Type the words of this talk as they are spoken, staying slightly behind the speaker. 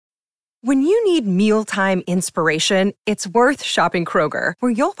When you need mealtime inspiration, it's worth shopping Kroger,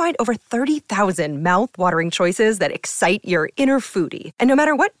 where you'll find over 30,000 mouth-watering choices that excite your inner foodie. And no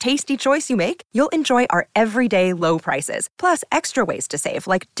matter what tasty choice you make, you'll enjoy our everyday low prices, plus extra ways to save,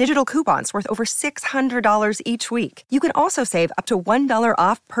 like digital coupons worth over $600 each week. You can also save up to $1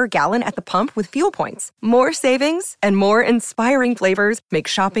 off per gallon at the pump with fuel points. More savings and more inspiring flavors make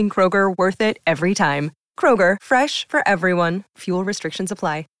shopping Kroger worth it every time. Kroger, fresh for everyone. Fuel restrictions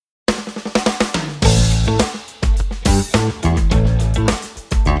apply.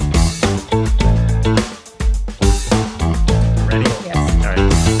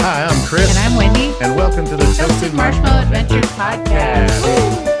 Hi, I'm Chris. And I'm Wendy. And welcome to the Toasted Marshmallow Adventures podcast.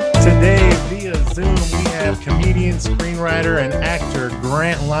 Today, via Zoom, we have comedian, screenwriter, and actor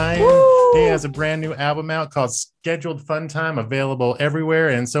Grant Lyon. Woo! He has a brand new album out called Scheduled Fun Time, available everywhere,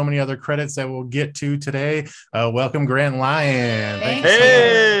 and so many other credits that we'll get to today. Welcome, Grant Lyon.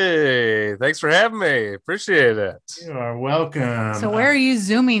 Hey, thanks for having me. Appreciate it. You are welcome. So where are you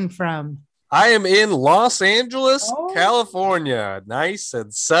Zooming from? I am in Los Angeles, California. Nice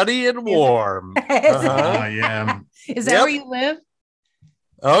and sunny and warm. Yeah. Is that where you live?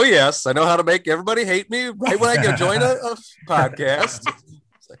 Oh, yes. I know how to make everybody hate me right when I get join a podcast.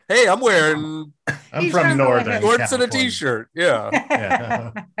 Hey, I'm wearing from Northern shorts and a t-shirt.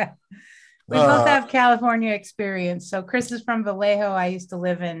 Yeah. We both have California experience. So Chris is from Vallejo. I used to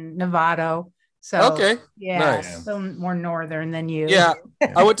live in Novato. So okay, yeah, nice. So more northern than you. Yeah,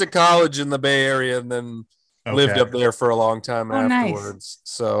 I went to college in the Bay Area and then lived up there for a long time afterwards. Nice.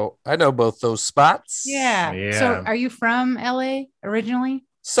 So I know both those spots. Yeah. So are you from LA originally?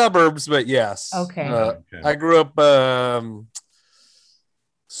 Suburbs, but yes. Okay. I grew up I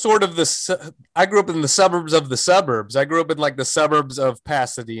grew up in the suburbs of the suburbs. I grew up in like the suburbs of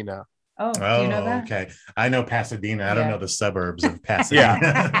Pasadena. Oh, do you know that? Okay. I know Pasadena. I don't know the suburbs of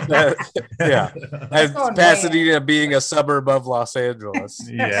Pasadena. Yeah. Pasadena being a suburb of Los Angeles.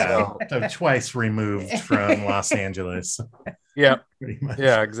 Yeah. So twice removed from Los Angeles. Yeah.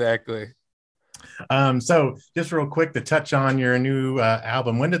 Yeah, exactly. So just real quick to touch on your new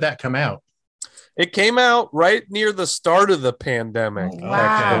album. When did that come out? It came out right near the start of the pandemic. Oh,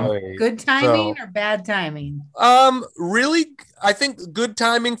 wow. Good timing or bad timing? Really, I think good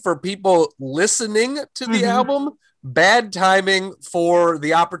timing for people listening to the album, bad timing for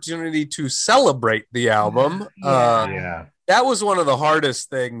the opportunity to celebrate the album. That was one of the hardest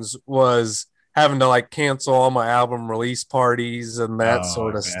things, was having to like cancel all my album release parties and that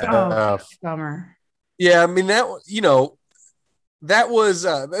sort of stuff. Bummer. Yeah, I mean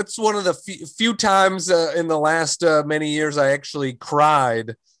that's one of the few times in the last many years I actually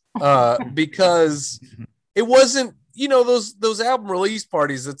cried because it wasn't, those album release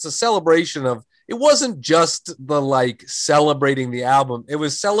parties. It's a celebration of, it wasn't just the like celebrating the album. It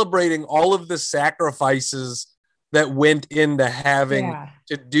was celebrating all of the sacrifices that went into having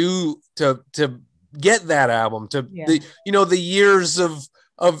to get that album, the years of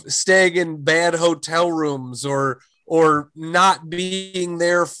staying in bad hotel rooms or not being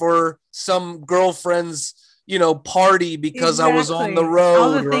there for some girlfriend's, party because I was on the road.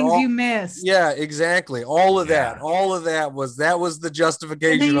 All the things you missed. Yeah, exactly. All of that was the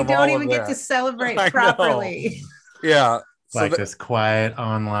justification of all of that. You don't even get to celebrate properly. Yeah. Like this quiet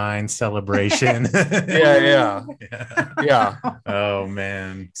online celebration. Yeah. Oh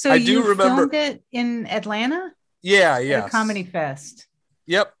man. So you filmed it in Atlanta? Yeah. At a comedy fest.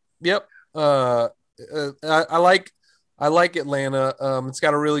 Yep. I like Atlanta. It's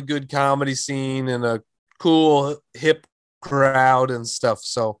got a really good comedy scene and a cool hip crowd and stuff.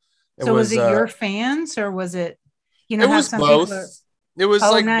 So was it your fans or was it, it was both. It was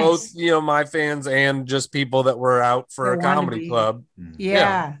both, my fans and just people that were out for a comedy club.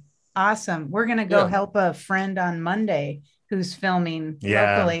 Yeah. Awesome. We're going to go help a friend on Monday who's filming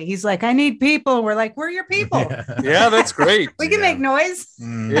locally. He's like, I need people. We're like, we're your people. Yeah, that's great. We can make noise.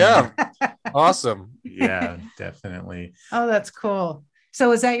 Yeah. Awesome. Yeah, definitely. Oh, that's cool.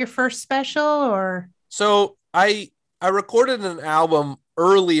 So is that your first special or? So I recorded an album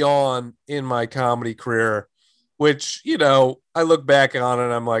early on in my comedy career, which, I look back on it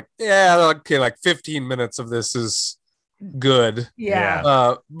and I'm like, like 15 minutes of this is good.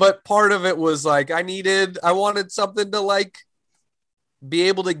 Yeah. But part of it was like, I wanted something to like be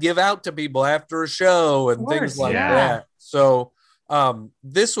able to give out to people after a show and things like that. So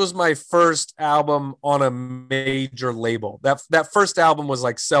this was my first album on a major label. That first album was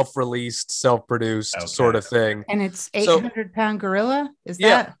like self-released, self-produced sort of thing. And it's 800 Pound Gorilla? Is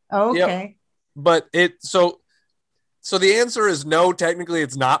that? Oh, okay. But So the answer is no. Technically,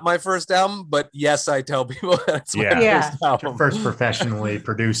 it's not my first album, but yes, I tell people that's my first album. First professionally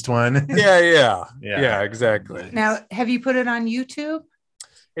produced one. Yeah, exactly. Now, have you put it on YouTube?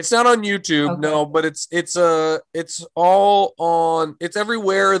 It's not on YouTube, no, but it's all on. It's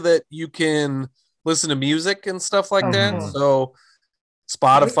everywhere that you can listen to music and stuff like that. Cool. So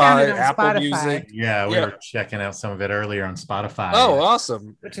Spotify, Apple Music. Yeah, we were checking out some of it earlier on Spotify. Oh,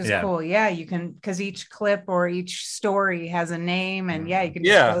 awesome. Which is cool. Yeah, you can, because each clip or each story has a name, and you can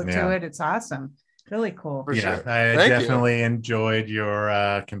just go to it. It's awesome. Really cool. For sure. I definitely enjoyed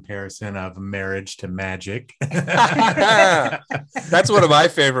your comparison of Marriage to Magic. That's one of my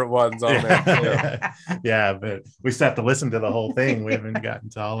favorite ones on there. Yeah, but we still have to listen to the whole thing. We haven't gotten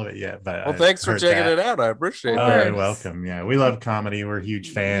to all of it yet. But well, thanks for checking it out. I appreciate it. You're welcome. Yeah, we love comedy. We're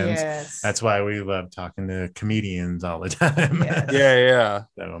huge fans. Yes. That's why we love talking to comedians all the time. Yeah.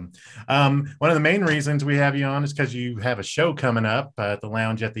 So, one of the main reasons we have you on is because you have a show coming up at the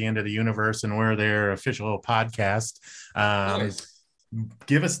Lounge at the End of the Universe, and we're their official podcast. Nice.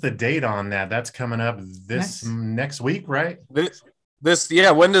 Give us the date on that. That's coming up next week, right? When does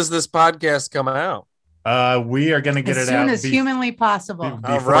this podcast come out? We are going to get as it out as soon as humanly possible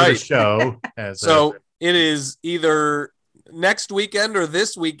before the show. So it is either next weekend or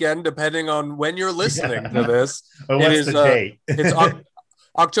this weekend, depending on when you're listening to this. What's the date? It's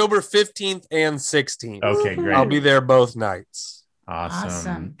October 15th and 16th. Okay, great. I'll be there both nights.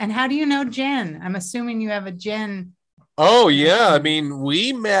 Awesome. And how do you know Jen? I'm assuming you have a Jen. Oh, yeah. I mean,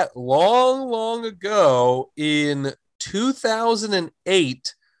 we met long ago in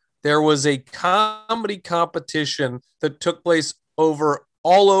 2008. There was a comedy competition that took place all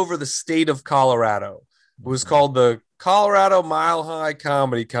over the state of Colorado. It was called the Colorado Mile High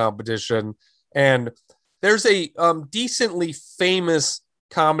Comedy Competition. And there's a decently famous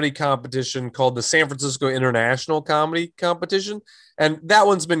comedy competition called the San Francisco International Comedy Competition. And that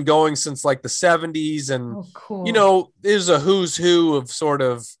one's been going since like the 70s. And, there's a who's who of sort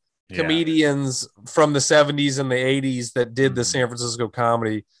of comedians from the 70s and the 80s that did the San Francisco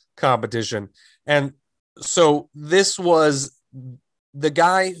comedy competition. And so this was the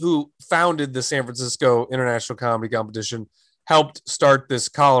guy who founded the San Francisco International Comedy Competition helped start this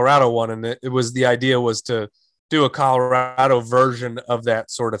Colorado one. And the idea was to do a Colorado version of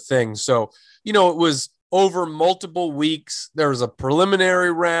that sort of thing. So, it was over multiple weeks. There was a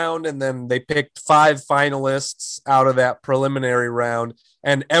preliminary round, and then they picked 5 finalists out of that preliminary round.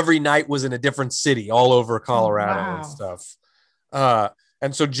 And every night was in a different city all over Colorado and stuff.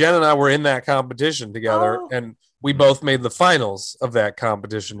 And so Jen and I were in that competition together, and we both made the finals of that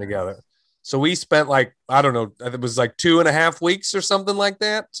competition together. So we spent it was like 2.5 weeks or something like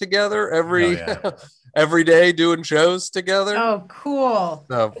that together every day doing shows together. Oh, cool.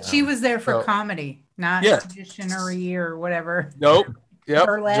 So, she was there for comedy, not auditionery or whatever. Nope. Yep.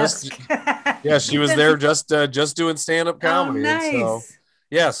 Burlesque. She was there just doing stand-up comedy. Oh,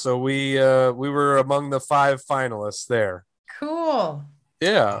 nice. So we were among the 5 finalists there. Cool.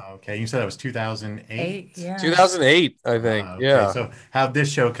 Yeah. Okay. You said it was 2008? 2008, I think. Okay. Yeah. So how'd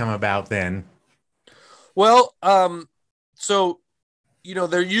this show come about then? Well, so,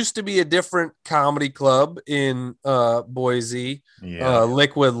 there used to be a different comedy club in Boise,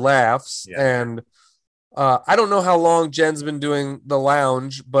 Liquid Laughs. Yeah. And I don't know how long Jen's been doing the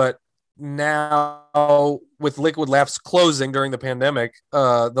Lounge, but now with Liquid Laughs closing during the pandemic,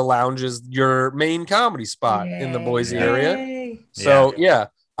 the Lounge is your main comedy spot in the Boise area. So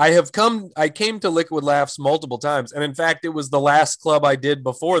I came to Liquid Laughs multiple times, and in fact, it was the last club I did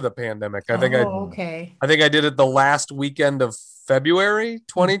before the pandemic. I think I did it the last weekend of February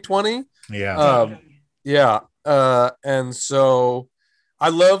 2020. And so I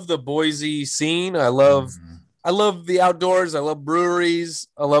love the Boise scene. I love the outdoors. I love breweries.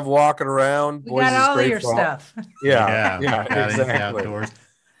 I love walking around. We got all your stuff. Yeah, exactly. Outdoors.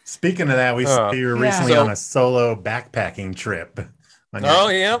 Speaking of that, we were recently on a solo backpacking trip.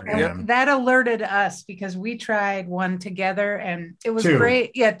 That alerted us because we tried one together and it was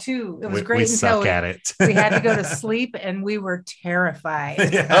great. Yeah, 2. It was great we until suck at it. We had to go to sleep and we were terrified.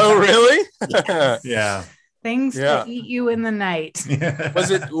 Oh, really? Yeah. Things to eat you in the night.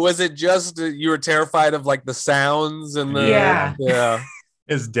 Was it just you were terrified of like the sounds and the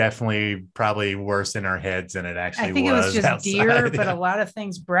It's definitely probably worse in our heads than it actually was. I think it was just outside. deer, but a lot of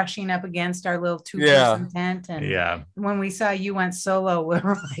things brushing up against our little 2-person tent. And when we saw you went solo, we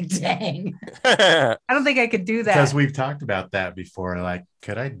were like, dang. I don't think I could do that. Because we've talked about that before. Like,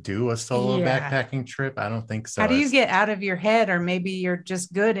 could I do a solo backpacking trip? I don't think so. How do you get out of your head? Or maybe you're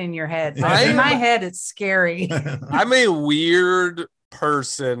just good in your head. But in my head, it's scary. I'm a weird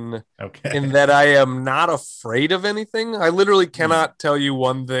person in that I am not afraid of anything. I literally cannot tell you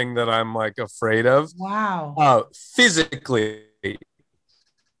one thing that I'm like afraid of. Wow. Physically.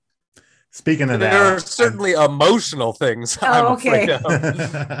 Speaking of there are certainly emotional things I'm afraid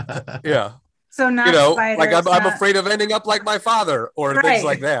of. Yeah. So not spiders, I'm afraid of ending up like my father or things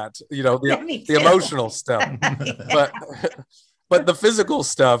like that. The emotional stuff. But the physical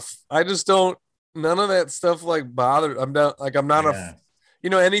stuff, I just don't. None of that stuff like bother. I'm not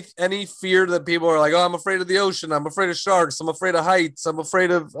any fear that people are like, oh, I'm afraid of the ocean. I'm afraid of sharks. I'm afraid of heights. I'm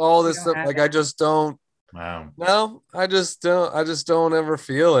afraid of all this stuff. Like I just don't. Wow. No, I just don't ever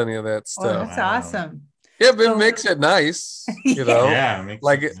feel any of that stuff. Oh, that's awesome. Yeah, but it makes it nice, Yeah, it makes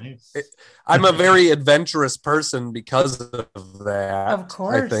it nice. I'm a very adventurous person because of that. Of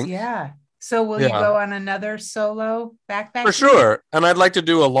course, I think. Yeah. So will you go on another solo backpack? For sure, and I'd like to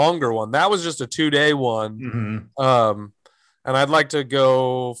do a longer one. That was just a 2-day one, and I'd like to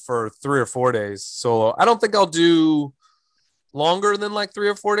go for 3 or 4 days solo. I don't think I'll do longer than like 3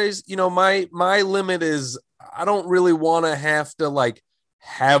 or 4 days. My limit is I don't really want to have to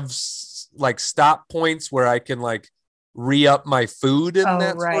have stop points where I can re-up my food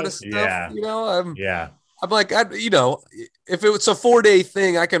and sort of stuff. Yeah. I'm like, if it's a 4-day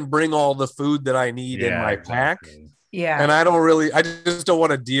thing, I can bring all the food that I need in my pack. Yeah. And I just don't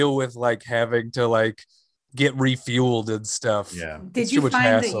want to deal with having to get refueled and stuff. Yeah. Did you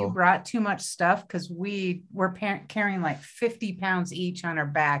find that you brought too much stuff? Because we were carrying 50 pounds each on our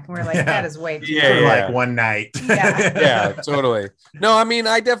back. And we're like, that is way too much. One night. Yeah. Yeah, totally. No, I mean,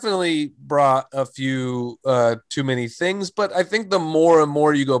 I definitely brought a few too many things, but I think the more and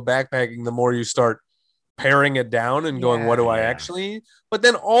more you go backpacking, the more you start paring it down and going, what do I actually need? But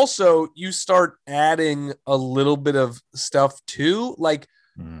then also you start adding a little bit of stuff too.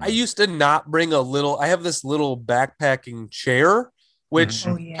 I used to not bring I have this little backpacking chair, which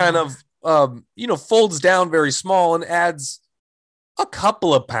kind of, folds down very small and adds a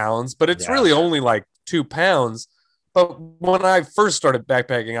couple of pounds, but it's really only 2 pounds. But when I first started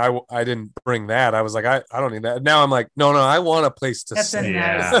backpacking, I didn't bring that. I was like, I don't need that. Now I'm like, no, I want a place to stay.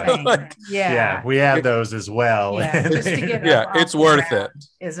 Yeah, we have those as well. Yeah, just to get it's worth it.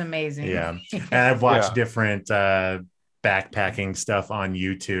 Is amazing. Yeah, and I've watched different backpacking stuff on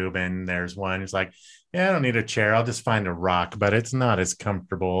YouTube, and there's one. It's like, I don't need a chair. I'll just find a rock, but it's not as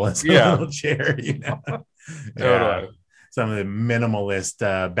comfortable as a little chair. Totally. Some of the minimalist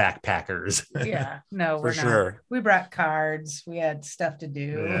backpackers. We're not. We brought cards. We had stuff to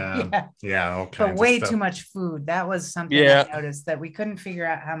do. Yeah. But way too much food. That was something I noticed, that we couldn't figure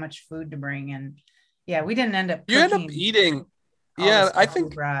out how much food to bring, and we didn't end up. You end up eating. Yeah, I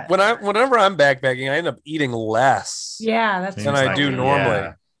think whenever I'm backpacking, I end up eating less. Yeah, that's than I do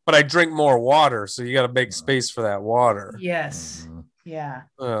normally. But I drink more water, so you got to make space for that water. Yes. Yeah.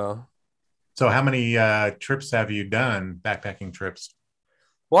 So how many trips have you done, backpacking trips?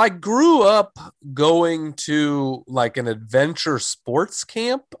 Well, I grew up going to an adventure sports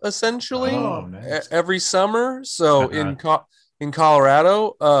camp, essentially, every summer. So in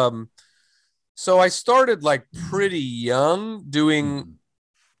Colorado. So I started pretty young doing,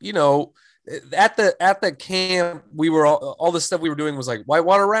 at the camp, we were all the stuff we were doing was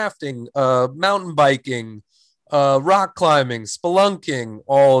whitewater rafting, mountain biking, rock climbing, spelunking,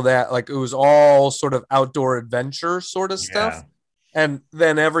 all that. It was all sort of outdoor adventure sort of stuff. And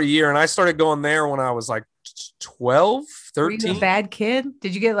then every year, and I started going there when I was 12, 13. Were you a bad kid?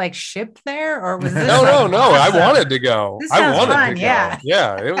 Did you get shipped there, or was this no? I wanted to go. This sounds fun, to go.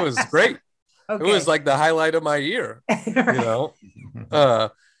 Yeah, it was great. Okay. It was the highlight of my year, and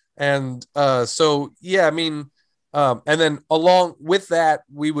then along with that,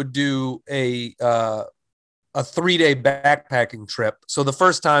 we would do a 3-day backpacking trip. So the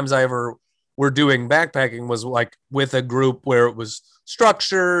first times I ever were doing backpacking was with a group where it was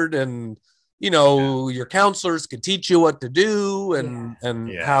structured, and your counselors could teach you what to do and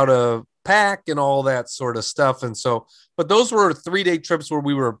how to pack and all that sort of stuff. And so, but those were 3-day trips where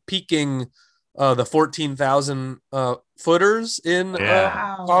we were peaking the 14,000 footers in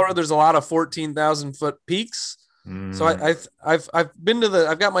Colorado. There's a lot of 14,000 foot peaks. So I've been to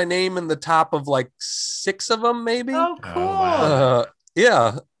I've got my name in the top of 6 of them, maybe. Oh, cool. Wow.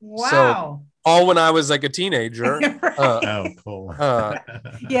 Yeah. Wow. So all when I was a teenager. Oh, cool.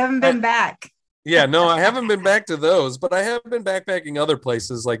 You haven't been back. Yeah, no, I haven't been back to those, but I have been backpacking other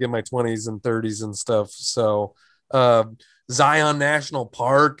places in my 20s and 30s and stuff. So Zion National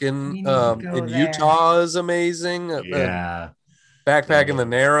Park in Utah is amazing. Backpacking the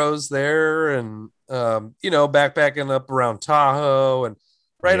Narrows there, and backpacking up around Tahoe, and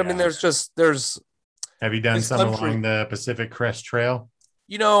I mean, there's Have you done some along the Pacific Crest Trail?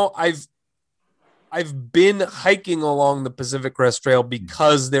 You know, I've been hiking along the Pacific Crest Trail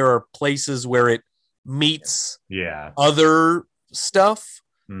because there are places where it meets other stuff,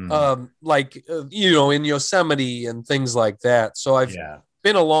 like in Yosemite and things like that. So I've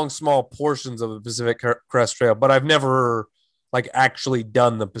been along small portions of the Pacific Crest Trail, but I've never like actually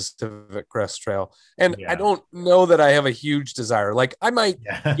done the Pacific Crest Trail. And I don't know that I have a huge desire. Like I might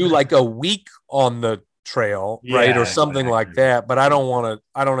do like a week on the trail, right? Or something like that. But I don't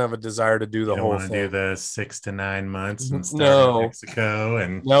have a desire to do the whole thing. Do the 6 to 9 months and start in Mexico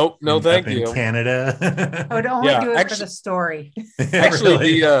and no, thank you. In Canada. I would only do it for the story.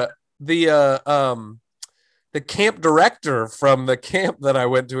 Actually, the camp director from the camp that I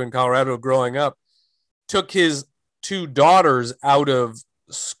went to in Colorado growing up took his 2 daughters out of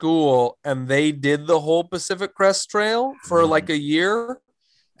school and they did the whole Pacific Crest Trail for like a year.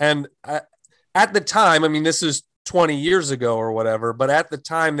 And at the time, I mean, this is 20 years ago or whatever, but at the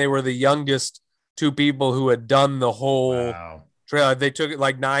time they were the youngest 2 people who had done the whole trail. They took it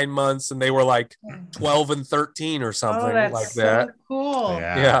like 9 months and they were like 12 and 13 or something like that. So cool.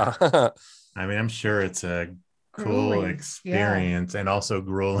 Yeah. I mean, I'm sure it's a cool experience and also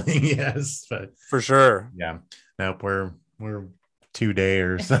grueling. Yes, but for sure. Yeah. Nope. We're 2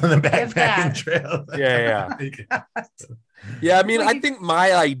 days on the backpacking trail. Yeah. Yeah. I mean, I think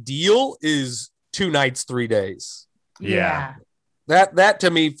my ideal is 2 nights, 3 days. Yeah. That to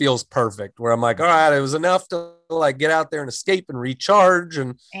me feels perfect, where I'm like, all right, it was enough to like get out there and escape and recharge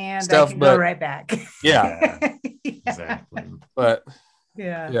and stuff. I can go right back. Yeah. Exactly. But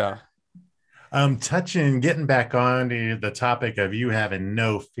yeah. Getting back on to the topic of you having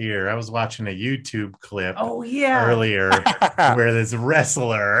no fear. I was watching a YouTube clip earlier where this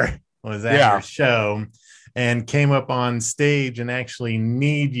wrestler was at your show and came up on stage and actually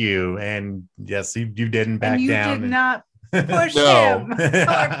kneed you. And yes, you didn't back down. You did not push him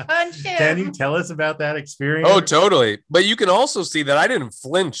or punch him. Can you tell us about that experience? Oh, totally. But you can also see that I didn't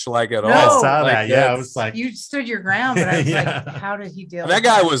flinch like at all. I saw that. Yeah, I was like, you stood your ground, but I was like, how did he deal? That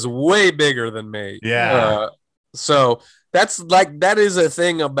guy was way bigger than me. Yeah. So that's like, that is a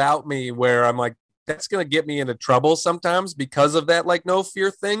thing about me where I'm like, that's gonna get me into trouble sometimes because of that like no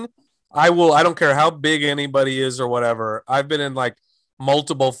fear thing. I don't care how big anybody is or whatever. I've been in like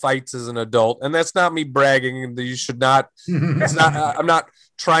multiple fights as an adult, and that's not me bragging. You should not. It's not. I'm not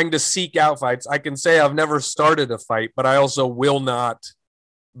trying to seek out fights. I can say I've never started a fight, but I also will not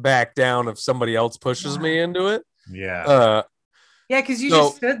back down if somebody else pushes me into it. Yeah. Because you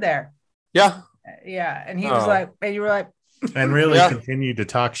just stood there. Yeah. Yeah, and he was like, and you were like, and really continued to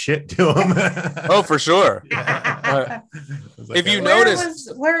talk shit to him. Oh, for sure. If you notice,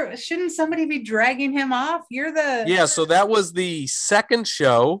 where shouldn't somebody be dragging him off? You're the So that was the second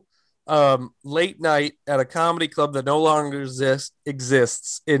show, late night at a comedy club that no longer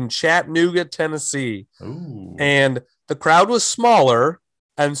exists in Chattanooga, Tennessee. Ooh. And the crowd was smaller,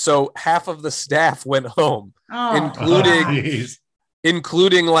 and so half of the staff went home,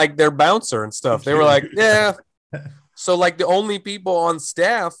 including like their bouncer and stuff. They were like, yeah. So like the only people on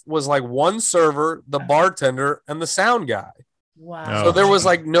staff was like one server, the bartender, and the sound guy. Wow. So there was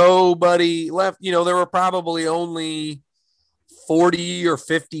like nobody left. You know, there were probably only 40 or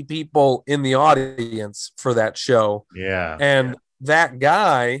 50 people in the audience for that show. Yeah. And that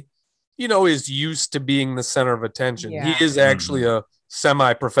guy, you know, is used to being the center of attention. Yeah. He is actually a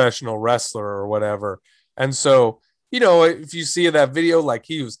semi-professional wrestler or whatever. And so, you know, if you see that video, like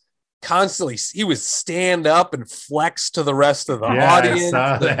he would stand up and flex to the rest of the audience. I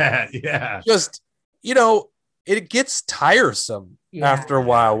saw that. Yeah. Just, you know, it gets tiresome after a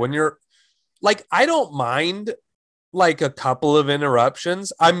while when you're like, I don't mind like a couple of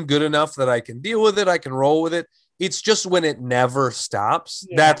interruptions. I'm good enough that I can deal with it. I can roll with it. It's just when it never stops.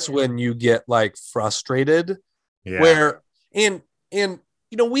 Yeah. That's when you get like frustrated where, and, you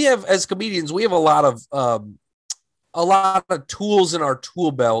know, we have, as comedians, we have a lot of tools in our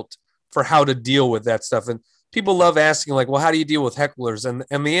tool belt for how to deal with that stuff. And people love asking like, well, how do you deal with hecklers?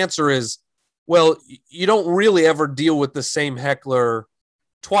 And the answer is, well, you don't really ever deal with the same heckler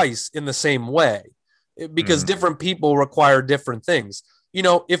twice in the same way because different people require different things. You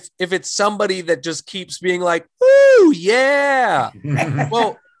know, if it's somebody that just keeps being like, "Ooh, yeah,"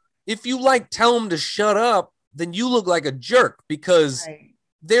 well, if you like tell them to shut up, then you look like a jerk because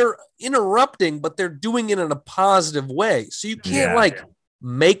they're interrupting, but they're doing it in a positive way. So you can't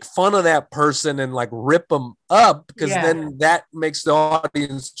make fun of that person and like rip them up because then that makes the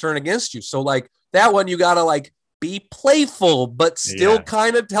audience turn against you. So like that one, you got to like be playful, but still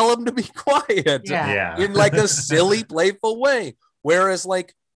kind of tell them to be quiet in like a silly, playful way. Whereas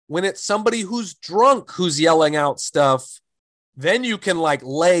like when it's somebody who's drunk who's yelling out stuff, then you can like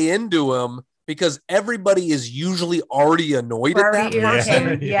lay into them because everybody is usually already annoyed at that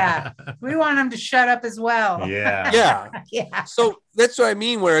person. Yeah. We want them to shut up as well. Yeah. Yeah. So that's what I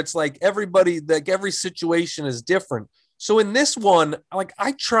mean, where it's like everybody, like every situation is different. So in this one, like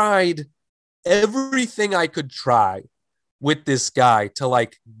I tried everything I could try with this guy to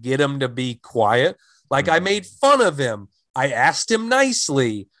like get him to be quiet. Like I made fun of him. I asked him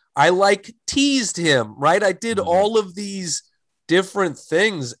nicely. I like teased him, right? I did all of these different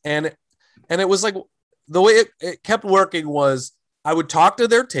things. And it was like the way it kept working was I would talk to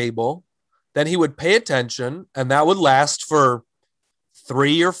their table, then he would pay attention, and that would last for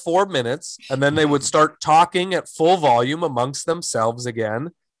 3 or 4 minutes. And then they would start talking at full volume amongst themselves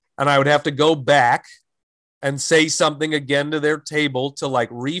again. And I would have to go back and say something again to their table to like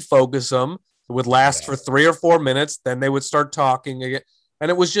refocus them. It would last for 3 or 4 minutes. Then they would start talking again. And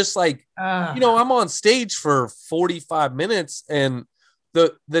it was just like, I'm on stage for 45 minutes and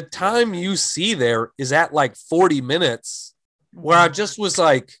the time you see there is at like 40 minutes where I just was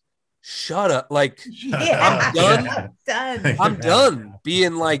like, shut up. Like, I'm done. I'm done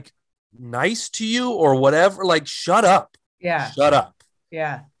being like nice to you or whatever. Like, shut up. Yeah. Shut up.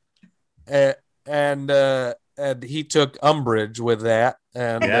 Yeah. And he took umbrage with that.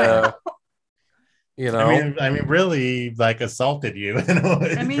 And, I mean, really like assaulted you.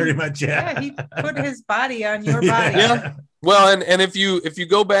 Pretty much. Yeah. He put his body on your body. Yeah. Well, and if you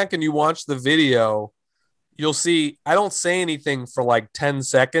go back and you watch the video, you'll see I don't say anything for like 10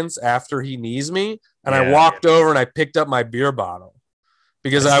 seconds after he knees me. And I walked over and I picked up my beer bottle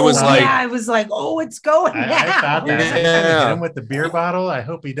because I was like, oh, it's going now. I thought that. Hit him with the beer bottle. I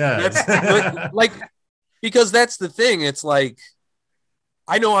hope he does. Like, because that's the thing. It's like,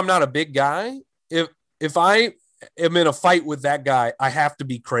 I know I'm not a big guy. If I am in a fight with that guy, I have to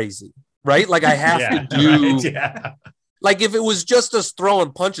be crazy, right? Like I have to do, like if it was just us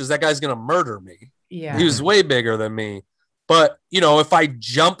throwing punches, that guy's going to murder me. Yeah. He was way bigger than me. But, if I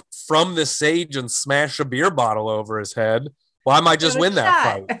jump from the stage and smash a beer bottle over his head, well, I might just win that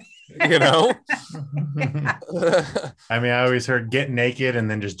fight, I mean, I always heard get naked and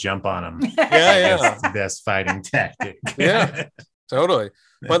then just jump on him. Yeah. That's the best fighting tactic. Yeah, totally.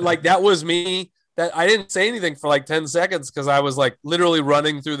 But like, that was me. That I didn't say anything for like 10 seconds because I was like literally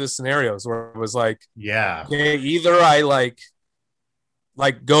running through the scenarios where it was like, okay, either I like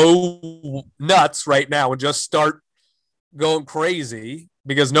go nuts right now and just start going crazy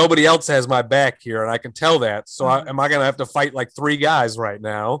because nobody else has my back here and I can tell that. So am I going to have to fight like 3 guys right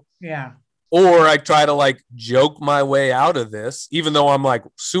now? Yeah. Or I try to like joke my way out of this, even though I'm like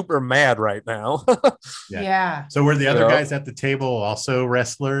super mad right now. Yeah. So were the other guys at the table also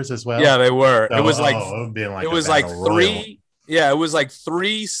wrestlers as well? Yeah, they were. So, it was like 3. Yeah, it was like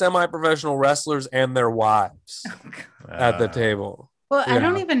 3 semi-professional wrestlers and their wives at the table. Well, I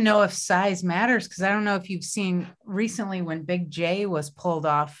don't even know if size matters because I don't know if you've seen recently when Big J was pulled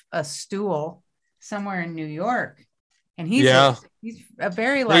off a stool somewhere in New York. And he's a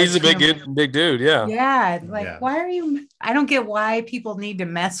very large. He's a big dude. Yeah. Yeah. Like, why are you? I don't get why people need to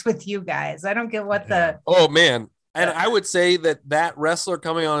mess with you guys. I don't get what the. Oh man, and I would say that wrestler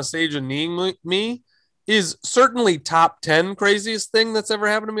coming on a stage and kneeing me is certainly top 10 craziest thing that's ever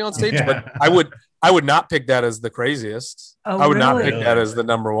happened to me on stage. But I would not pick that as the craziest. Oh, I would not pick that as the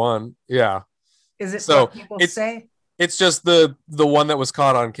number one. Yeah. Is it so? What people say? It's just the one that was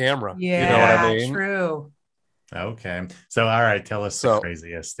caught on camera. Yeah. You know what I mean? True. Okay. So, all right. Tell us the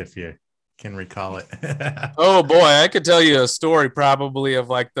craziest if you can recall it. Oh, boy. I could tell you a story probably of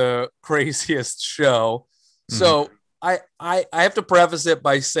like the craziest show. Mm-hmm. So I have to preface it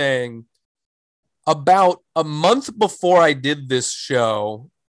by saying about a month before I did this show,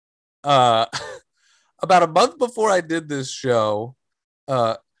 I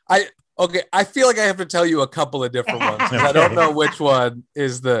feel like I have to tell you a couple of different ones. Okay. I don't know which one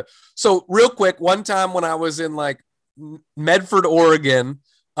is so real quick. One time when I was in like Medford, Oregon,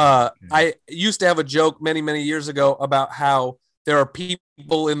 I used to have a joke many, many years ago about how there are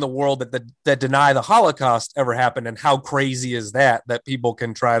people in the world that deny the Holocaust ever happened. And how crazy is that people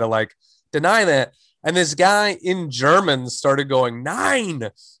can try to like deny that. And this guy in German started going 9,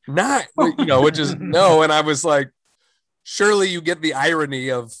 which is no. And I was like, surely you get the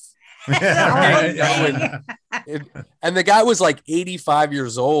irony of, and the guy was like 85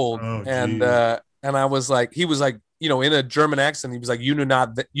 years old. And I was like, he was like, in a German accent, he was like, you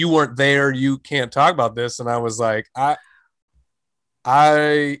weren't there. You can't talk about this. And I was like,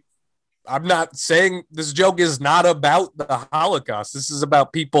 I'm not saying this joke is not about the Holocaust. This is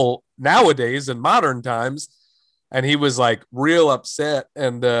about people nowadays in modern times. and he was like real upset.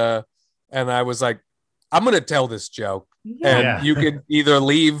 And I was like, I'm going to tell this joke and you can either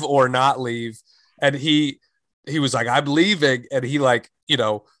leave or not leave. And he was like, I'm leaving. And he like, you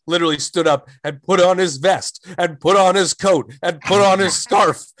know, literally stood up and put on his vest and put on his coat and put on his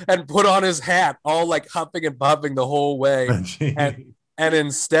scarf and put on his hat, all like huffing and puffing the whole way. And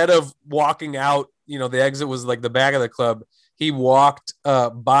instead of walking out, you know, the exit was like the back of the club. He walked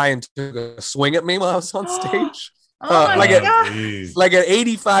by and took a swing at me while I was on stage. Like an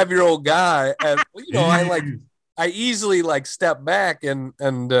 85-year-old guy. And, you know, I easily like stepped back and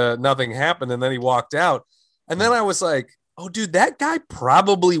nothing happened. And then he walked out. And then I was like, oh, dude, that guy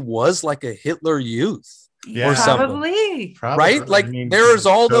probably was like a Hitler Youth or something. Probably. Right? Like, I mean, there's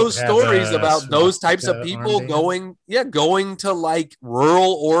all those stories about those types of people going to like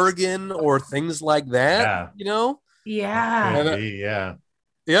rural Oregon or things like that, you know? Yeah.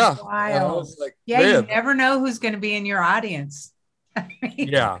 Yeah. Wild. Like, you never know who's going to be in your audience.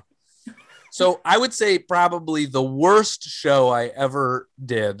 Yeah. So I would say probably the worst show I ever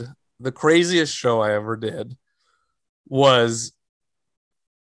did, the craziest show I ever did, was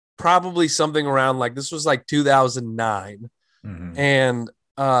probably something around like, this was like 2009. And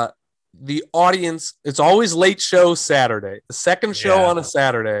the audience, it's always late show Saturday. The second show on a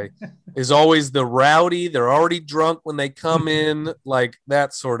Saturday is always the rowdy. They're already drunk when they come in, like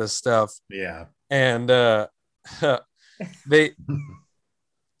that sort of stuff. Yeah. And I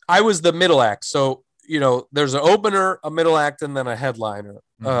was the middle act. So, you know, there's an opener, a middle act, and then a headliner.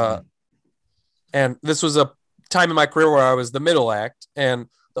 And this was a time in my career where I was the middle act. And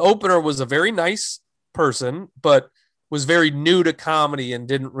the opener was a very nice person, but was very new to comedy and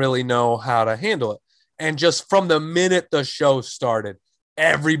didn't really know how to handle it. And just from the minute the show started,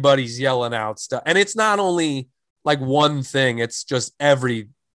 everybody's yelling out stuff. And it's not only like one thing, it's just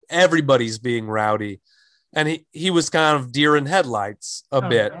everybody's being rowdy. And he was kind of deer in headlights a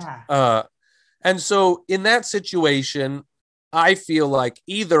bit. Yeah. And so in that situation, I feel like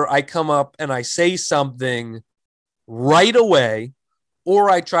either I come up and I say something right away,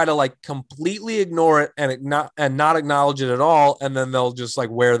 or I try to like completely ignore it and not acknowledge it at all. And then they'll just like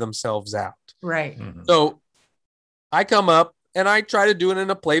wear themselves out. Right. So I come up and I try to do it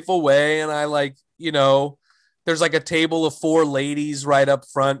in a playful way. And I like, you know, there's like a table of 4 ladies right up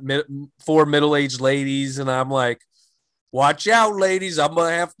front, 4 middle-aged ladies. And I'm like, watch out, ladies. I'm going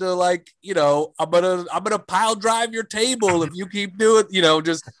to have to like, you know, I'm going to pile drive your table if you keep doing, you know,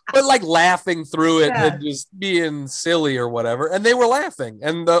 but like laughing through it and just being silly or whatever. And they were laughing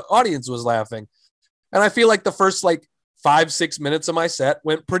and the audience was laughing. And I feel like the first like 5-6 minutes of my set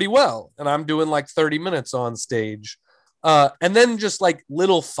went pretty well. And I'm doing like 30 minutes on stage. And then just like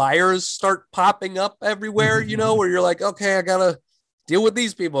little fires start popping up everywhere, you know, where you're like, okay, I got to deal with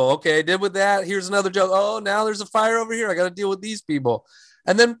these people. Okay, I did with that. Here's another joke. Oh, now there's a fire over here. I got to deal with these people.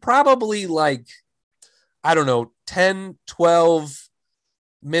 And then probably like, I don't know, 10, 12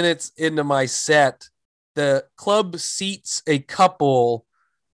 minutes into my set, the club seats a couple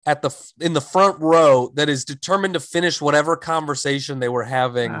in the front row that is determined to finish whatever conversation they were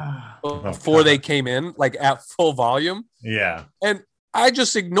having before they came in, like at full volume. Yeah. And I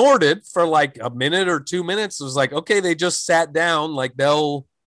just ignored it for like a minute or 2 minutes. It was like, okay, they just sat down, like they'll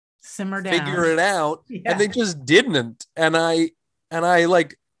simmer down, figure it out. And they just didn't. And I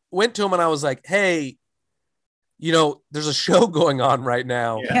like went to him and I was like, hey, you know, there's a show going on right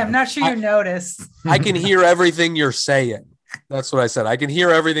now. Yeah, I'm not sure you noticed. I can hear everything you're saying. That's what I said. I can hear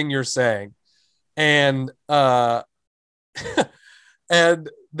everything you're saying. And and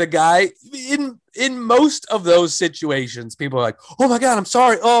the guy in most of those situations, people are like, oh my God, I'm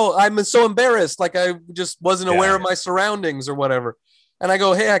sorry. Oh, I'm so embarrassed. Like I just wasn't aware of my surroundings or whatever. And I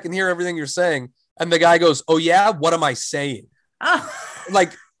go, hey, I can hear everything you're saying. And the guy goes, oh yeah, what am I saying?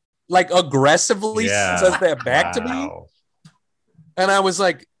 Like aggressively says that back to me. And I was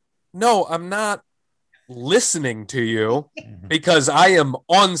like, no, I'm not listening to you because I am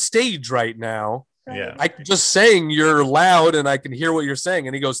on stage right now. Yeah, I just saying you're loud and I can hear what you're saying.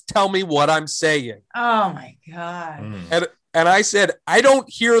 And he goes, tell me what I'm saying. Oh my God. And I said, I don't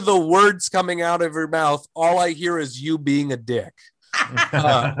hear the words coming out of your mouth. All I hear is you being a dick.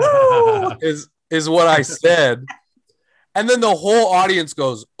 Is what I said. And then the whole audience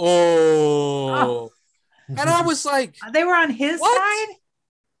goes, oh. And I was like, they were on his side?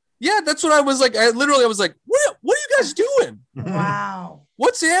 Yeah, that's what I was like. I was like, what are you guys doing? Wow.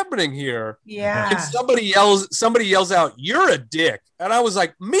 What's happening here? Yeah. And somebody yells out, you're a dick. And I was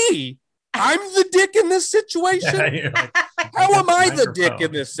like, me? I'm the dick in this situation? Like, how am I the dick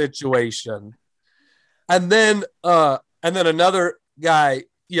in this situation? And then another guy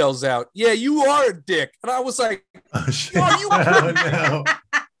yells out, "Yeah, you are a dick." And I was like, oh, shit. "Are you Oh, no.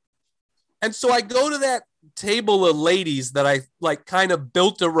 And so I go to that table of ladies that I like kind of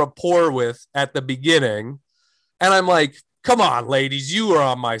built a rapport with at the beginning. And I'm like, "Come on, ladies, you are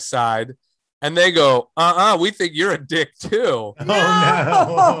on my side." And they go, "We think you're a dick too." Oh, no.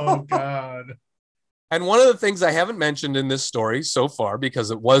 Oh, God. And one of the things I haven't mentioned in this story so far,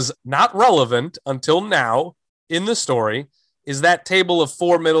 because it was not relevant until now in the story, is that table of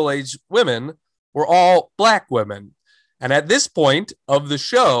 4 middle-aged women were all Black women. And at this point of the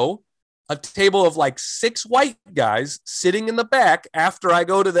show, a table of like 6 white guys sitting in the back after I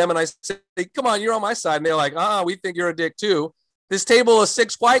go to them and I say, "Come on, you're on my side." And they're like, "We think you're a dick too." This table of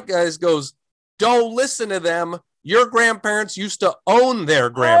 6 white guys goes, "Don't listen to them. Your grandparents used to own their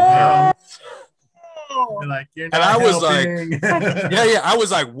grandparents." You're like, you're And not I was helping. like, yeah. I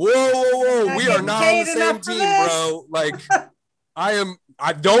was like, whoa. We are not on the same team, bro. Like,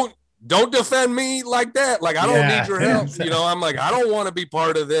 don't defend me like that. Like, I don't need your help. I'm like, I don't want to be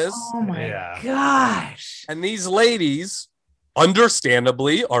part of this. Oh my gosh. And these ladies,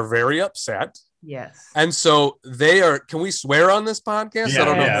 understandably, are very upset. Yes. And so they are, can we swear on this podcast? I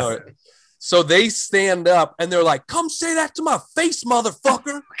don't know. So they stand up and they're like, "Come say that to my face,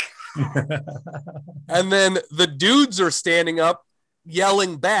 motherfucker." And then the dudes are standing up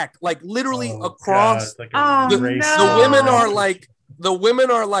yelling back, like literally across. God, the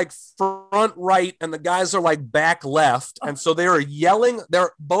women are like front right and the guys are like back left. And so they are yelling.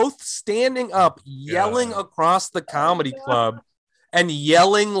 They're both standing up, yelling across the comedy club and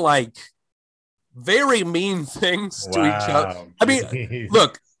yelling like very mean things to each other. I mean,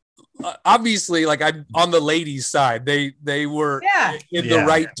 look, obviously, like I'm on the ladies' side, they were in the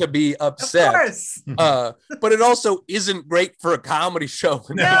right to be upset. Of course. But it also isn't great for a comedy show.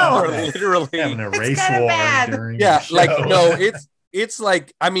 No, literally having a race war during the show. Like no, it's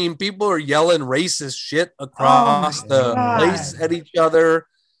like, I mean, people are yelling racist shit across the place at each other,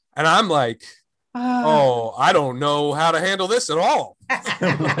 and I'm like, I don't know how to handle this at all.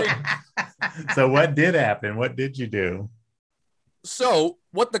 So what did happen? What did you do? So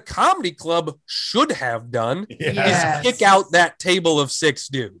what the comedy club should have done Yes. is kick out that table of 6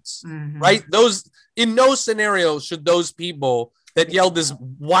 dudes, right? Those, in no scenario should those people that yelled this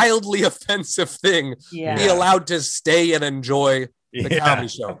wildly offensive thing be allowed to stay and enjoy the comedy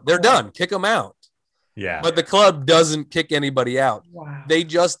show. They're done. Kick them out. Yeah. But the club doesn't kick anybody out. Wow. They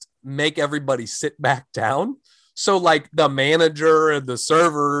just make everybody sit back down. So like the manager and the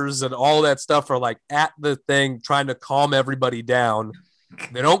servers and all that stuff are like at the thing trying to calm everybody down.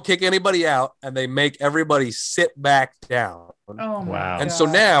 They don't kick anybody out and they make everybody sit back down. Oh, wow. And so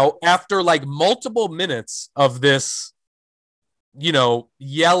now after like multiple minutes of this,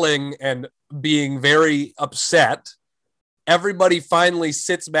 yelling and being very upset, everybody finally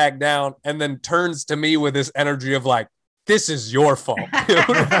sits back down and then turns to me with this energy of like, "This is your fault."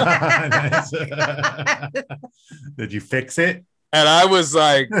 Did you fix it? And I was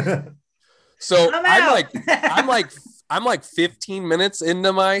like, so I'm like 15 minutes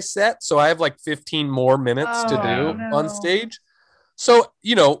into my set. So I have like 15 more minutes to do on stage. So,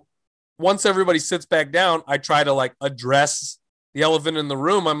 once everybody sits back down, I try to like address the elephant in the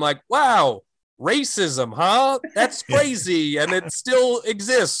room. I'm like, "Wow, racism, huh? That's crazy. And it still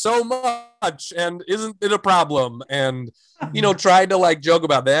exists so much. And isn't it a problem?" And, tried to like joke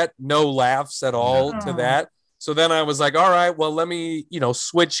about that. No laughs at all to that. So then I was like, all right, well, let me,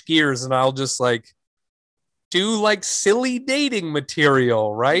 switch gears and I'll just like do like silly dating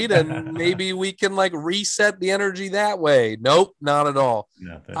material, right? And maybe we can like reset the energy that way. Nope, not at all.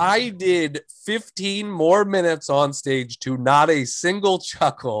 Nothing. I did 15 more minutes on stage to not a single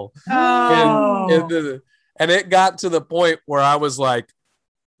chuckle. And it got to the point where I was like,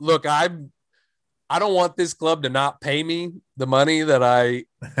 look, I don't want this club to not pay me the money that I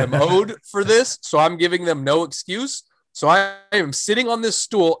am owed for this. So I'm giving them no excuse. So I am sitting on this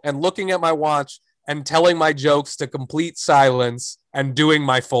stool and looking at my watch and telling my jokes to complete silence and doing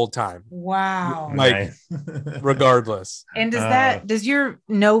my full time. Wow. Like, regardless. And does your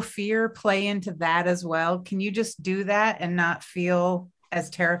no fear play into that as well? Can you just do that and not feel as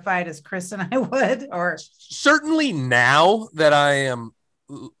terrified as Chris and I would? Or certainly now that I am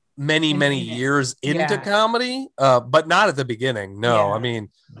many years into comedy, but not at the beginning. No, I mean,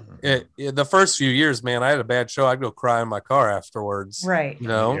 the first few years, man, I had a bad show. I'd go cry in my car afterwards. Right.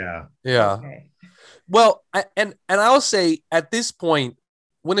 Yeah. Okay. Well, and I'll say at this point,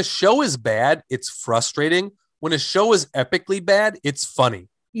 when a show is bad, it's frustrating. When a show is epically bad, it's funny.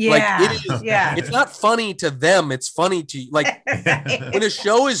 Yeah. Like it is. Yeah. It's not funny to them. It's funny to you. Like when a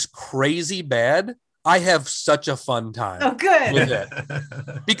show is crazy bad, I have such a fun time. Oh, good. With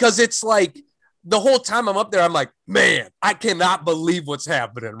it. Because it's like the whole time I'm up there, I'm like, man, I cannot believe what's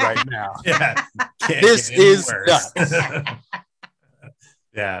happening right now. Yeah, this is nuts.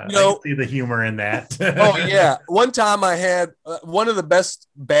 Yeah, you know, I can see the humor in that. Oh yeah, one time I had one of the best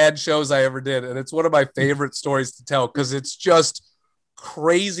bad shows I ever did, and it's one of my favorite stories to tell because it's just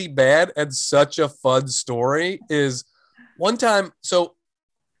crazy bad and such a fun story. Is one time, so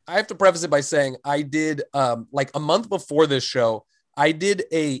I have to preface it by saying I did like a month before this show, I did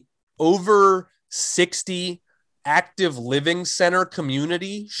a over 60 active living center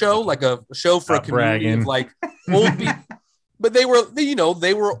community show, like a show for a community of like old people. But they were, you know,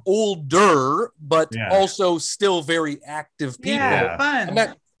 they were older, but also still very active people. Yeah, fun.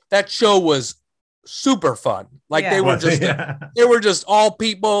 And that show was super fun. Like they were just all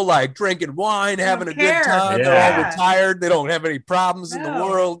people like drinking wine, having a good time. Yeah. They're all retired. They don't have any problems in the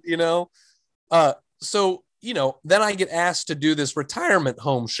world, you know. So, you know, then I get asked to do this retirement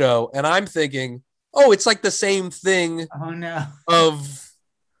home show, and I'm thinking, oh, it's like the same thing. Oh no. Of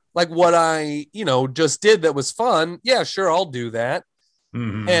like what I, you know, just did that was fun. Yeah, sure, I'll do that.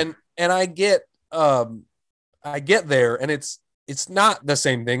 Mm-hmm. And I get there, and it's not the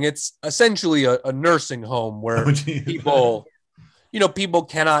same thing. It's essentially a nursing home where people, you know, people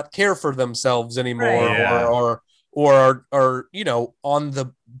cannot care for themselves anymore, right, or are, you know, on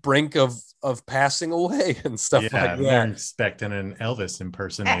the brink of passing away and stuff like that. They're expecting an Elvis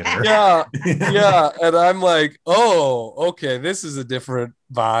impersonator. Yeah. And I'm like, oh, okay, this is a different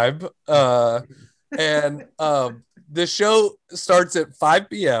vibe. And the show starts at 5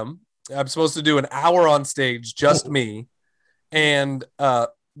 p.m. I'm supposed to do an hour on stage, just me. And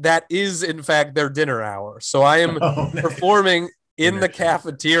that is, in fact, their dinner hour. So I am performing in the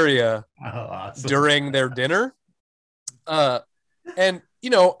cafeteria during their dinner. And, you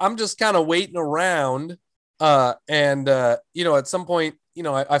know, I'm just kind of waiting around. And you know, at some point, you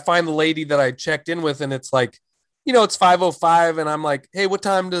know, I find the lady that I checked in with, and it's like, you know, it's 5:05. And I'm like, hey, what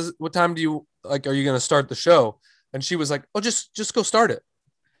time do you like, are you going to start the show? And she was like, oh, just go start it.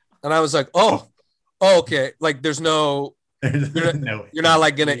 And I was like, oh, okay. Like you're not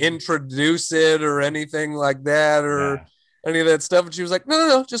like going to introduce it or anything like that or any of that stuff. And she was like,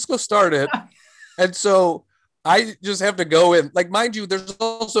 no, just go start it. And so I just have to go in. Like, mind you, there's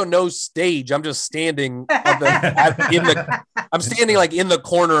also no stage. I'm just standing I'm standing like in the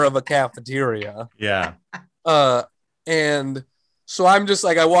corner of a cafeteria. Yeah. And so I'm just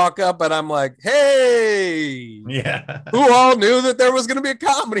like, I walk up and I'm like, hey, yeah, who all knew that there was going to be a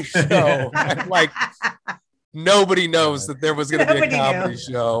comedy show? And like, nobody knows that there was going to be a comedy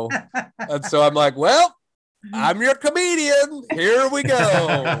show. And so I'm like, well, I'm your comedian. Here we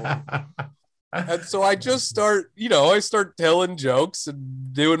go. And so I just start, you know, I start telling jokes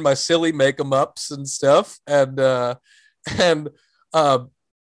and doing my silly make-em-ups and stuff. And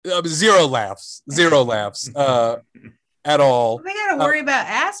zero laughs at all. They got to worry about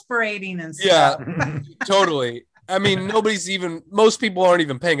aspirating and stuff. Yeah, totally. I mean, most people aren't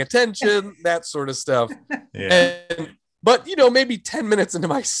even paying attention, that sort of stuff. Yeah. But, you know, maybe 10 minutes into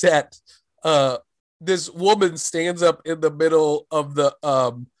my set, this woman stands up in the middle of the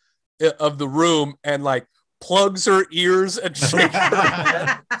room and like plugs her ears and shakes her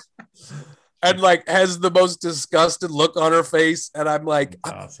head and like has the most disgusted look on her face. And I'm like,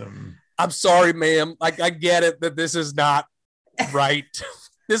 awesome. I'm sorry, ma'am. Like, I get it that this is not right.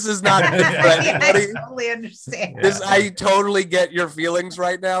 This is not good for anybody. I totally understand. I totally get your feelings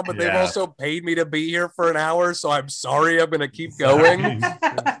right now, but they've also paid me to be here for an hour. So I'm sorry. I'm going to keep going.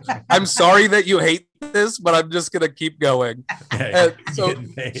 I'm sorry that you hate this, but I'm just going to keep going. And so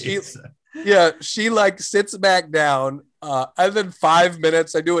she like sits back down. And then 5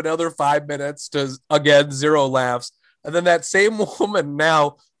 minutes, I do another 5 minutes to, again, zero laughs. And then that same woman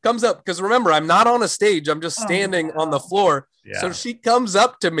now comes up, because remember, I'm not on a stage. I'm just standing on the floor. Yeah. So she comes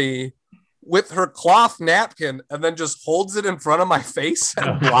up to me with her cloth napkin and then just holds it in front of my face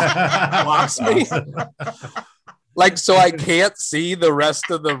and blocks me. Like, so I can't see the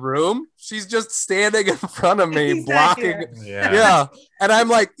rest of the room. She's just standing in front of me, blocking. Yeah. And I'm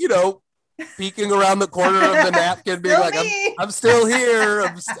like, you know, peeking around the corner of the napkin, being like, I'm still here.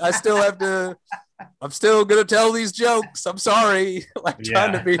 I'm still going to tell these jokes. I'm sorry. Like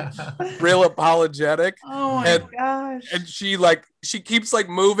trying to be real apologetic. Oh my gosh. And she keeps like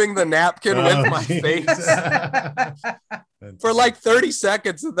moving the napkin with my face for like 30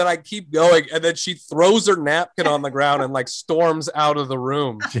 seconds. And then I keep going. And then she throws her napkin on the ground and like storms out of the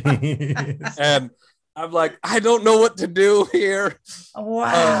room. Jeez. And I'm like, I don't know what to do here.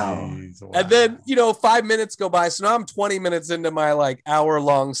 Wow. And then, 5 minutes go by. So now I'm 20 minutes into my like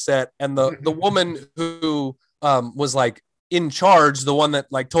hour-long set. And the woman who was like in charge, the one that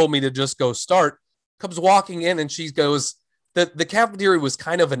like told me to just go start, comes walking in and she goes, the cafeteria was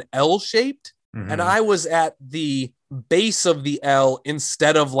kind of an L-shaped. And I was at the base of the L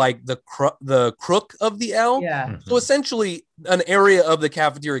instead of like the crook of the L. Yeah. So essentially an area of the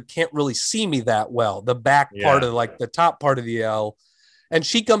cafeteria can't really see me that well. The back part of like the top part of the L. And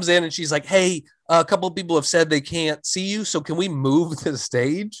she comes in and she's like, hey, a couple of people have said they can't see you. So can we move the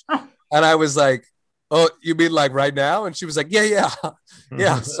stage? And I was like, oh, you mean like right now? And she was like, yeah.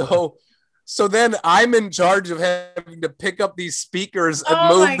 So then I'm in charge of having to pick up these speakers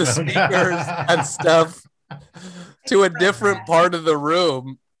and move the speakers and stuff to a different part of the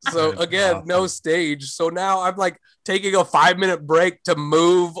room. So again, awesome. No stage. So now I'm like taking a 5-minute break to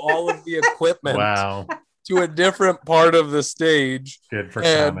move all of the equipment to a different part of the stage. Good for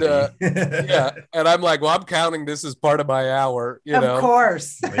comedy. And I'm like, well, I'm counting this as part of my hour, Of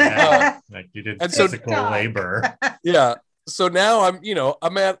course. Like you did physical labor. Yeah. So now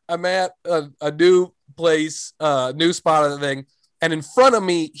I'm at a new place, new spot of the thing. And in front of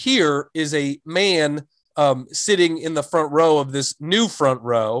me here is a man sitting in the front row of this new front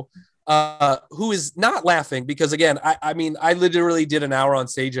row who is not laughing because, again, I literally did an hour on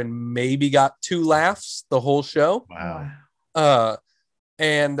stage and maybe got 2 laughs the whole show. Wow.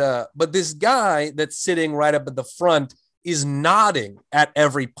 But this guy that's sitting right up at the front is nodding at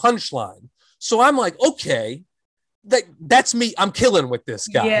every punchline. So I'm like, okay. That's me. I'm killing with this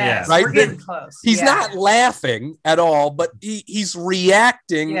guy. Yes, right? We're getting close. He's not laughing at all, but he's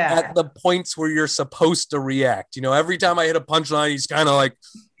reacting at the points where you're supposed to react. Every time I hit a punchline, he's kind of like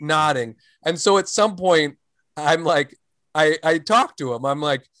nodding. And so at some point, I'm like, I talk to him. I'm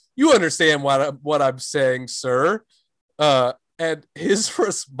like, you understand what I'm saying, sir? And his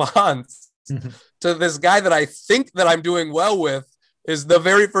response to this guy that I think that I'm doing well with is the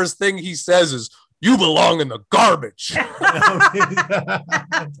very first thing he says is, you belong in the garbage. And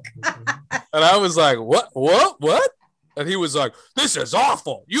I was like, what? And he was like, this is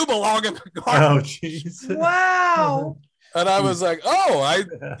awful. You belong in the garbage. Oh, jeez. Wow. And I was like, oh,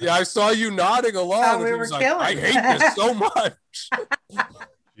 I saw you nodding along. We were like, killing. I hate this so much.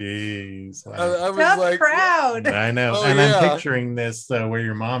 Jeez. I was Tough like, crowd. I know. Oh, and yeah. I'm picturing this where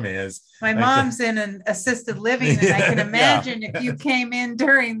your mom is. My mom's in an assisted living, and I can imagine if you came in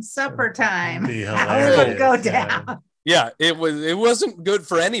during supper time, how it would go down. Yeah, it wasn't good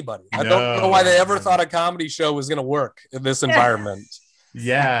for anybody. I don't know why they ever thought a comedy show was going to work in this environment.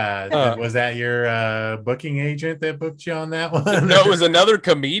 Yeah. Was that your booking agent that booked you on that one? No, it was another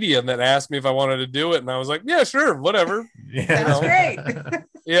comedian that asked me if I wanted to do it. And I was like, yeah, sure, whatever. Yeah. That's great.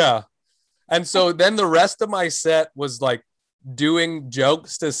 Yeah. And so then the rest of my set was like doing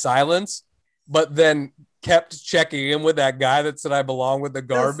jokes to silence, but then kept checking in with that guy that said I belong with the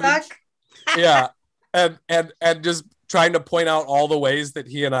garbage. Yeah. And just trying to point out all the ways that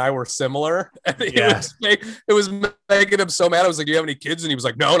he and I were similar. And it was making him so mad. I was like, do you have any kids? And he was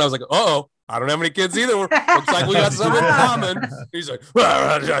like, no. And I was like, oh, I don't have any kids either. Looks like we got something in common. He's like,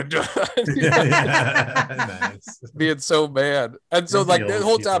 nice. Being so mad. And so like the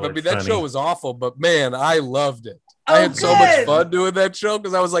whole time, that show was awful, but man, I loved it. I had so much fun doing that show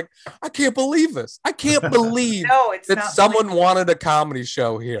because I was like, I can't believe this. I can't believe that someone wanted a comedy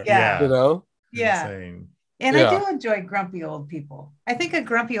show here. Yeah. You know? Yeah. Insane. And I do enjoy grumpy old people. I think a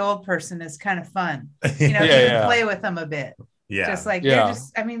grumpy old person is kind of fun. You can play with them a bit. Yeah. Just like they're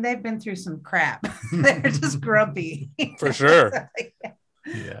just, they've been through some crap. They're just grumpy. For sure.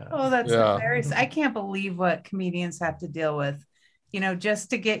 Yeah. Oh, that's hilarious. I can't believe what comedians have to deal with,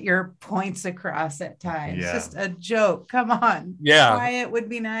 just to get your points across at times. Yeah. Just a joke. Come on. Yeah. Quiet would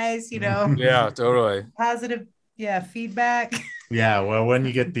be nice, Yeah, totally. Positive, feedback. Yeah, well, when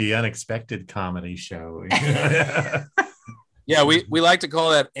you get the unexpected comedy show. Yeah, we like to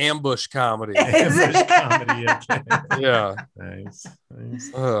call that ambush comedy. Ambush comedy. Yeah. Nice.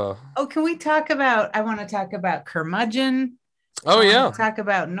 Can we talk about, I want to talk about Curmudgeon. Oh, yeah. Talk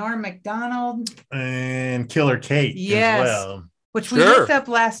about Norm Macdonald. And Killer Kate as well. Which we looked up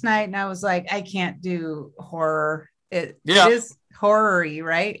last night, and I was like, I can't do horror. It is horror-y,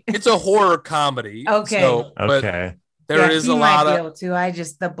 right? It's a horror comedy. Okay. Okay. There is a lot of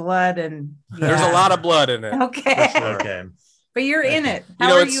the blood and there's a lot of blood in it. Okay. Sure. Okay. But you're in it.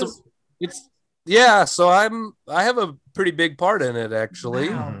 How are you? So I have a pretty big part in it actually.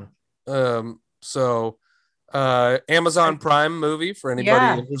 Wow. Amazon Prime movie for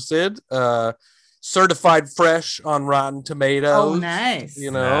anybody interested. certified fresh on Rotten Tomatoes. Oh, nice.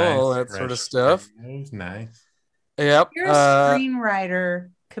 You know, all that sort of stuff. Nice. Yep. You're a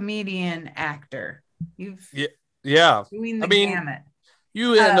screenwriter, comedian, actor. Yeah. Doing the gamut.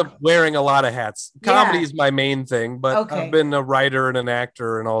 You end up wearing a lot of hats. Comedy is my main thing, but I've been a writer and an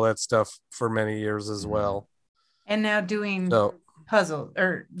actor and all that stuff for many years as well. And now doing puzzle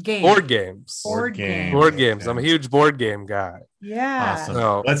or games. Board games. I'm a huge board game guy. Yeah. Awesome.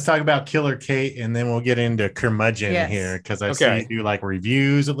 So, let's talk about Killer Kate, and then we'll get into Curmudgeon here, because I see you do like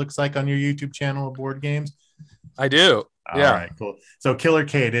reviews, it looks like, on your YouTube channel of board games. I do. All right, cool. So Killer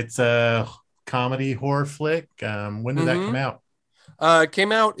Kate, it's a comedy horror flick. When did that come out? It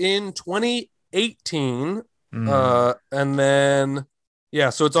came out in 2018. And then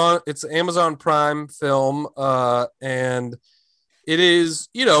so it's Amazon Prime film, and it is,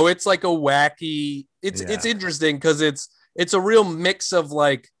 it's like a wacky, it's interesting because it's a real mix of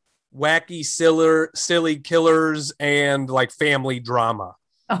like wacky silly killers and like family drama.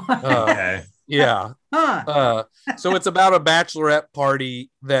 So it's about a bachelorette party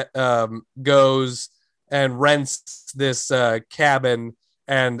that goes and rents this cabin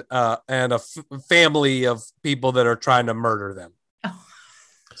and a family of people that are trying to murder them.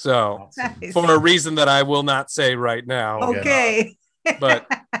 So nice. For a reason that I will not say right now. Okay. But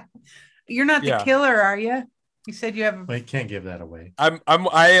you're not the killer, are you? You said you have. Well, you can't give that away.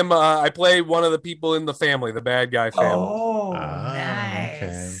 I play one of the people in the family, the bad guy family. Oh, nice.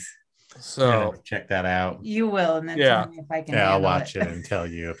 Okay. So check that out. You will, and then tell me if I can. I'll watch it and tell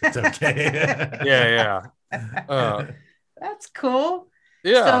you if it's okay. That's cool.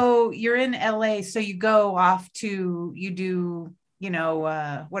 Yeah. So you're in LA. So you go off to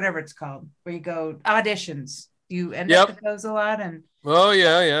whatever it's called, where you go auditions. You end up at those a lot, and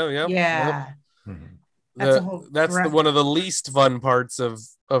yeah. That's one of the least fun parts of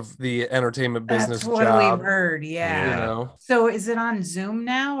the entertainment business. That's what job. we've heard. So is it on Zoom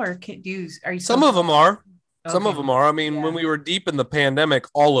now, or are you? Some of them are. Okay. Some of them are. I mean, when we were deep in the pandemic,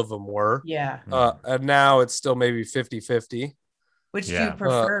 all of them were. Yeah. And now it's still maybe 50-50. Which do you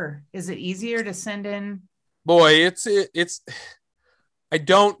prefer? Is it easier to send in? Boy, it's. I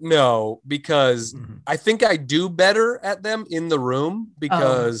don't know, because I think I do better at them in the room,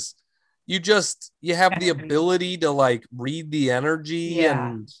 because you have the ability to like read the energy,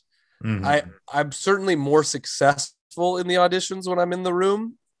 and I'm certainly more successful in the auditions when I'm in the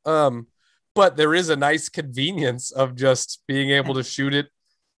room. But there is a nice convenience of just being able to shoot it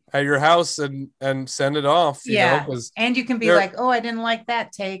at your house and send it off. You know, and you can be like, oh, I didn't like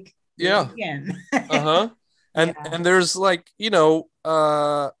that take. Again. And there's like,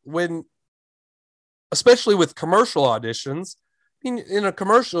 when, especially with commercial auditions, in a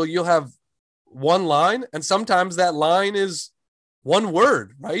commercial, you'll have one line, and sometimes that line is one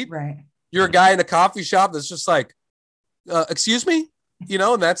word, right? Right. You're a guy in a coffee shop that's just like, excuse me,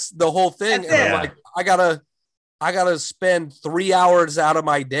 and that's the whole thing. And I'm like, I gotta spend 3 hours out of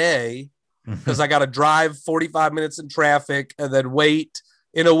my day because I gotta drive 45 minutes in traffic and then wait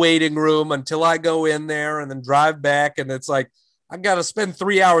in a waiting room until I go in there and then drive back. And it's like, I got to spend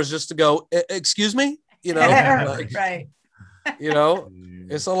 3 hours just to go, excuse me, like, right.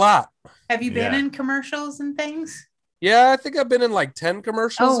 It's a lot. Have you been in commercials and things? Yeah, I think I've been in like 10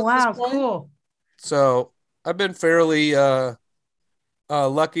 commercials. Oh, wow. Cool. So I've been fairly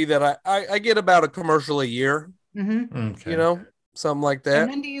lucky that I get about a commercial a year, something like that.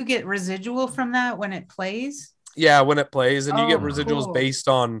 And then do you get residual from that when it plays? Yeah, when it plays, and you get residuals based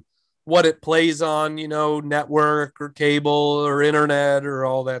on what it plays on, network or cable or internet or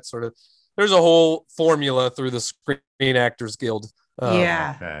all that sort of. There's a whole formula through the Screen Actors Guild.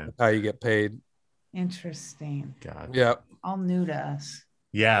 How you get paid. Interesting. God. Yeah. All new to us.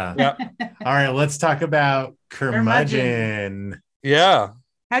 Yeah. Yep. All right, let's talk about Curmudgeon. Yeah.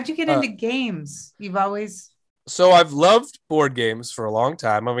 How'd you get into games? You've always. So I've loved board games for a long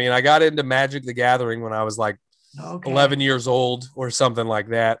time. I mean, I got into Magic the Gathering when I was like 11 years old or something like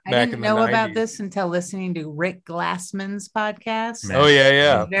that. I didn't know about this until listening to Rick Glassman's podcast. Oh,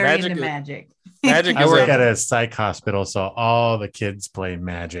 yeah. Very into Magic. I work at a psych hospital, so all the kids play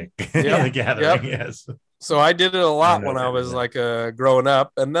Magic. The Gathering, yes. So I did it a lot when I was like growing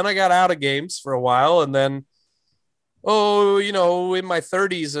up. And then I got out of games for a while. And then, in my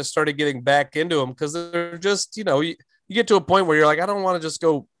 30s, I started getting back into them because they're just, you get to a point where you're like, I don't want to just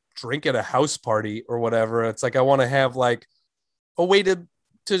go drink at a house party or whatever. It's like I want to have like a way to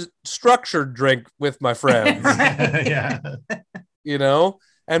structured drink with my friends.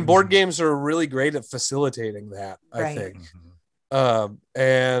 And board games are really great at facilitating that, I think.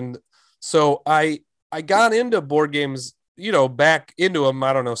 And so I got into board games back into them,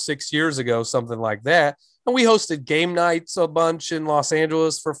 I don't know, 6 years ago, something like that. And we hosted game nights a bunch in Los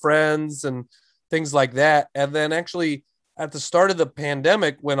Angeles for friends and things like that. And then actually at the start of the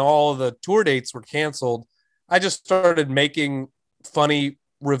pandemic, when all the tour dates were canceled, I just started making funny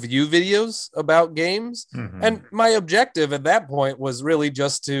review videos about games. Mm-hmm. And my objective at that point was really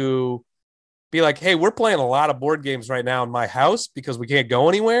just to be like, hey, we're playing a lot of board games right now in my house because we can't go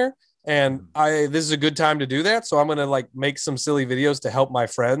anywhere. And this is a good time to do that. So I'm going to like make some silly videos to help my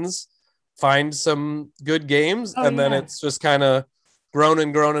friends find some good games. And then it's just kind of grown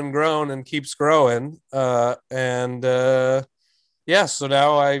and grown and grown and keeps growing. So now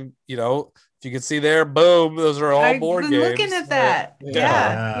if you can see there, boom, those are all board games. Looking at that.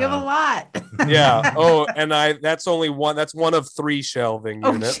 Yeah. You have a lot. Yeah. Oh, and that's only one. That's one of 3 shelving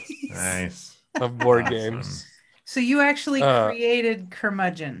units. Nice. Of board games. So you actually created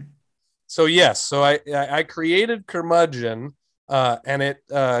Curmudgeon. So yes, so I created Curmudgeon, and it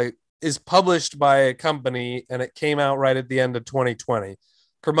is published by a company, and it came out right at the end of 2020.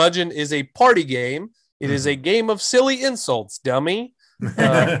 Curmudgeon is a party game. It is a game of silly insults, dummy.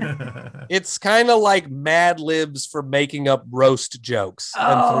 It's kind of like Mad Libs for making up roast jokes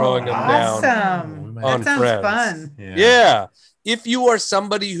and throwing them down on that friends. Fun. Yeah. If you are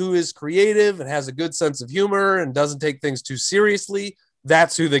somebody who is creative and has a good sense of humor and doesn't take things too seriously,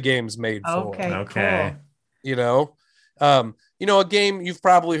 that's who the game's made for. Okay. Cool. A game, you've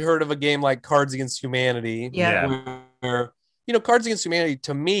probably heard of a game like Cards Against Humanity. Yeah. Where, Cards Against Humanity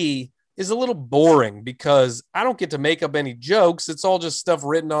to me is a little boring because I don't get to make up any jokes. It's all just stuff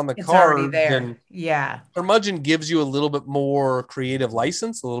written on the card. Already there. Yeah. Curmudgeon gives you a little bit more creative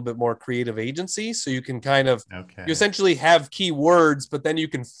license, a little bit more creative agency. So you can kind of, you essentially have key words, but then you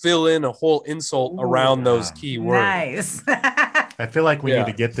can fill in a whole insult around those key words. Nice. I feel like we need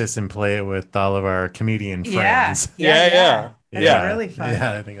to get this and play it with all of our comedian friends. Yeah. That's really fun.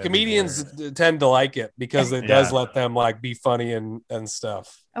 Yeah, I think comedians tend to like it because it does let them like be funny and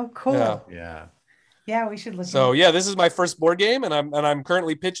stuff. Oh, cool. Yeah, we should look. So this is my first board game, and I'm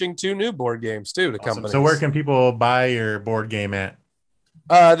currently pitching 2 new board games too to companies. So where can people buy your board game at?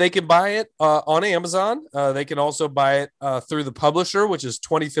 They can buy it on Amazon. They can also buy it through the publisher, which is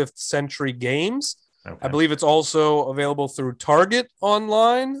 25th Century Games. Okay. I believe it's also available through Target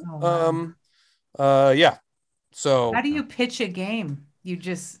online. Oh, wow. So how do you pitch a game? You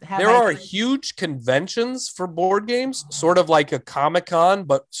just have are huge conventions for board games, sort of like a Comic-Con,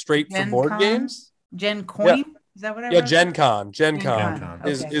 but straight for board games. Gen Coin? Is that what I wrote? Gen Con. Gen Con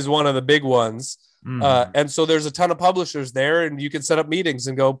is one of the big ones. And so there's a ton of publishers there, and you can set up meetings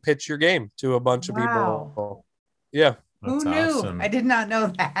and go pitch your game to a bunch of people. Yeah. Who knew? Awesome. I did not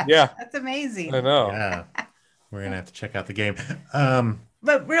know that. Yeah. That's amazing. I know. Yeah. We're going to have to check out the game.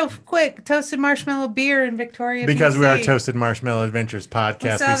 But real quick, Toasted Marshmallow Beer in Victoria, because BC. we are Toasted Marshmallow Adventures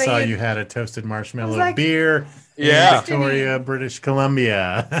podcast. We saw you had a Toasted Marshmallow beer in Victoria, British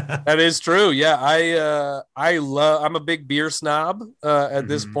Columbia. That is true. Yeah, I'm a big beer snob at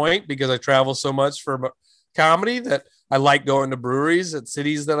this point because I travel so much for comedy that I like going to breweries at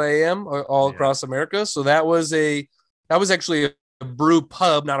cities that I am all across America. So that was actually a brew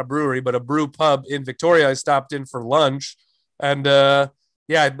pub, not a brewery, but a brew pub in Victoria. I stopped in for lunch, and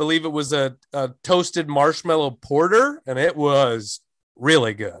I believe it was a toasted marshmallow porter, and it was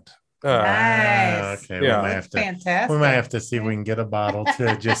really good. Nice. Okay. Fantastic. We might have to see if we can get a bottle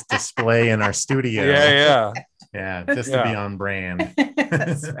to just display in our studio. Yeah. Just to be on brand.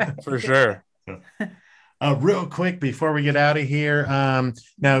 That's right. For sure. Real quick before we get out of here,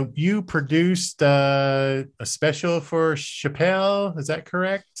 now you produced a special for Chappelle, is that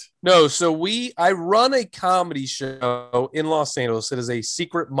correct? No, so I run a comedy show in Los Angeles. It is a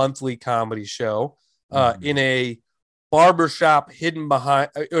secret monthly comedy show in a barbershop hidden behind,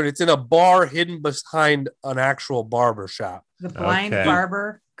 or it's in a bar hidden behind an actual barbershop. The blind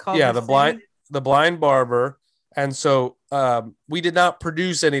barber called the blind barber. And so we did not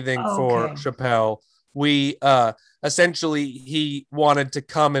produce anything for Chappelle. We essentially, he wanted to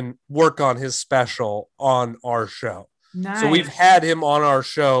come and work on his special on our show. Nice. So we've had him on our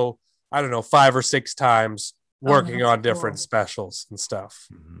show, I don't know, 5 or 6 times working on different specials and stuff.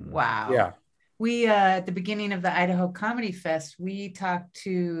 Wow. Yeah. We, at the beginning of the Idaho Comedy Fest, we talked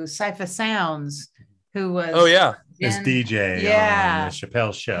to Cypher Sounds, who was his DJ on the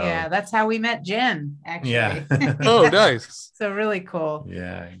Chappelle show. Yeah, that's how we met Jen, actually. Yeah. Oh, nice. So really cool.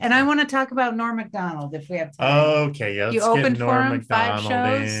 Yeah. Exactly. And I want to talk about Norm Macdonald if we have time. Okay, yeah. You opened for him 5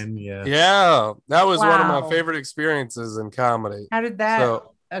 shows? Yeah, that was one of my favorite experiences in comedy. How did that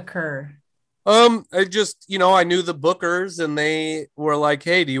occur? I just, I knew the bookers and they were like,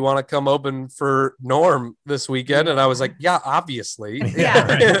 "Hey, do you want to come open for Norm this weekend?" And I was like, "Yeah, obviously."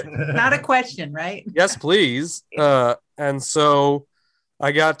 Yeah. Not a question, right? Yes, please. And so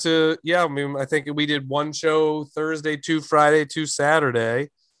I got to, I think we did one show Thursday, 2 Friday, 2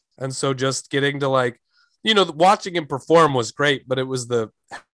 Saturday. And so just getting to watching him perform was great, but it was the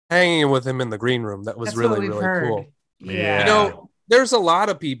hanging with him in the green room that was That's really, really heard. cool. Yeah. There's a lot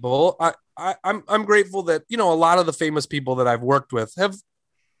of people. I'm grateful that, a lot of the famous people that I've worked with have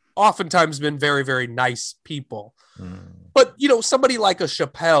oftentimes been very, very nice people. But, somebody like a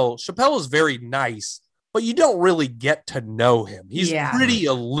Chappelle is very nice, but you don't really get to know him. He's pretty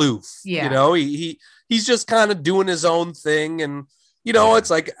aloof. Yeah. He's just kind of doing his own thing. And, it's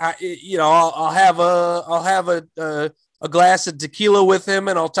like, I'll have a glass of tequila with him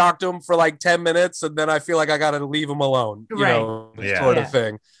and I'll talk to him for like 10 minutes. And then I feel like I got to leave him alone, sort of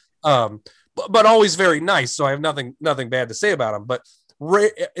thing. But always very nice. So I have nothing bad to say about him, but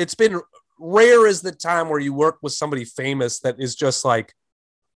it's been rare is the time where you work with somebody famous that is just like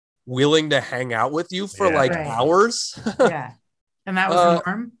willing to hang out with you for hours. Yeah. And that was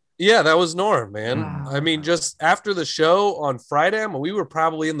Norm? Yeah, that was Norm, man. Wow. I mean, just after the show on Friday, we were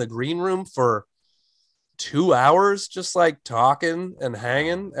probably in the green room for 2 hours, just like talking and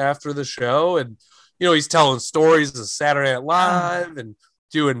hanging after the show. And, he's telling stories of Saturday Night Live and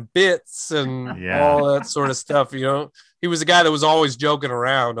doing bits and all that sort of stuff. He was a guy that was always joking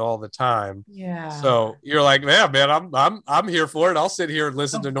around all the time. Yeah. So you're like, man, I'm here for it. I'll sit here and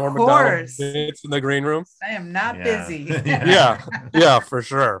listen to Norm Macdonald bits in the green room. I am not busy. yeah, for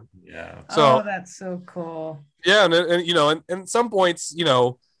sure. Yeah. So that's so cool. Yeah, and some points,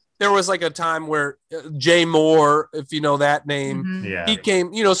 there was like a time where Jay Moore, if you know that name, he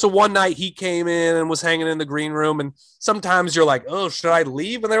came, so one night he came in and was hanging in the green room. And sometimes you're like, oh, should I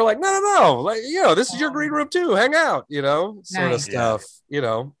leave? And they're like, no. Like, this is your green room too. Hang out, sort of stuff,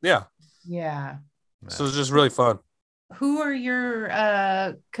 Yeah. Yeah. So it's just really fun. Who are your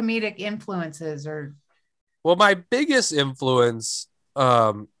comedic influences Well, my biggest influence,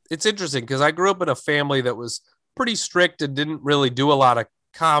 it's interesting because I grew up in a family that was pretty strict and didn't really do a lot of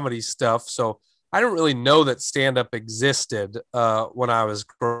comedy stuff, so I don't really know that stand-up existed when I was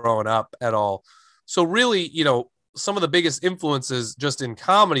growing up at all. So really, some of the biggest influences just in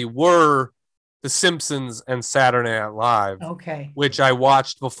comedy were The Simpsons and Saturday Night Live, which I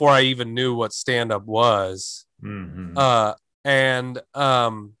watched before I even knew what stand-up was. Then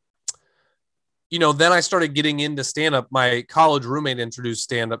I started getting into stand-up. My college roommate introduced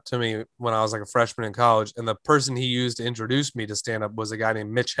stand-up to me when I was like a freshman in college. And the person he used to introduce me to stand-up was a guy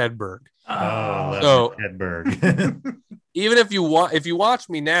named Mitch Hedberg. So Hedberg. Even if you watch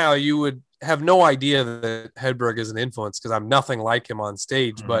me now, you would have no idea that Hedberg is an influence because I'm nothing like him on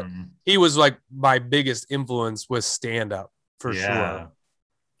stage. But he was like my biggest influence with stand-up for sure.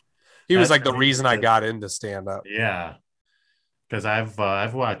 He was like the reason I got into stand-up. Yeah. Because I've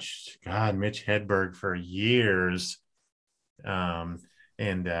watched Mitch Hedberg for years, his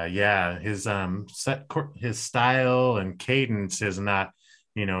style and cadence is not,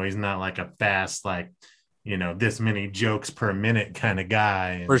 he's not like a fast this many jokes per minute kind of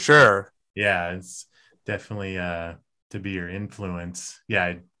guy. And, for sure. Yeah, it's definitely to be your influence.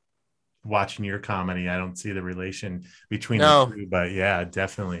 Yeah, watching your comedy, I don't see the relation between the two, but yeah,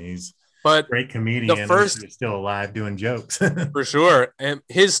 definitely he's. But great comedian. The first still alive doing jokes for sure. And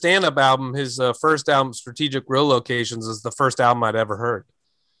his stand-up album, his first album, Strategic Grill Locations, is the first album I'd ever heard.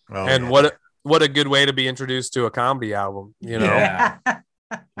 What a good way to be introduced to a comedy album, Yeah,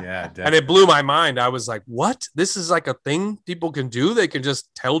 definitely. And it blew my mind. I was like, "What? This is like a thing people can do? They can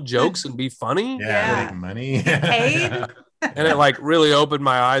just tell jokes and be funny? Make money, paid." And it like really opened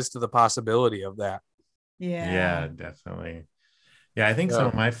my eyes to the possibility of that. Yeah, definitely. Yeah, I think some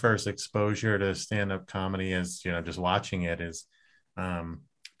of my first exposure to stand-up comedy is, just watching it is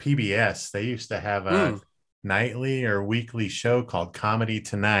PBS. They used to have a nightly or weekly show called Comedy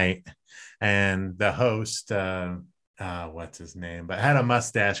Tonight. And the host, what's his name, but had a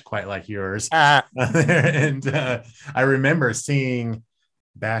mustache quite like yours. And I remember seeing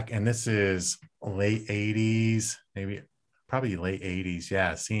back, and this is late 80s, probably late 80s.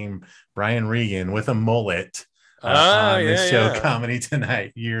 Yeah, seeing Brian Regan with a mullet. On the show Comedy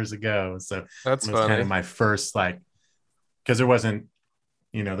Tonight years ago. So that's it was kind of my first, because there wasn't,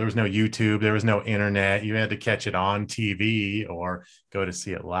 there was no YouTube, there was no internet. You had to catch it on TV or go to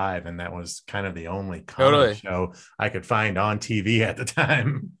see it live. And that was kind of the only comedy show I could find on TV at the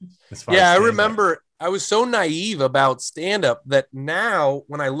time. I remember I was so naive about stand-up that now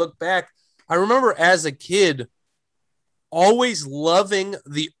when I look back, I remember as a kid always loving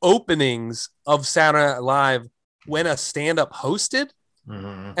the openings of Saturday Night Live when a stand-up hosted.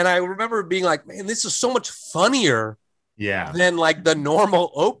 Mm-hmm. And I remember being like, man, this is so much funnier than like the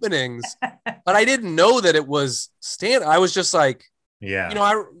normal openings. But I didn't know that it was I was just like,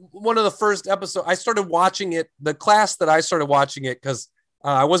 one of the first episodes, I started watching it, the class that I started watching it, because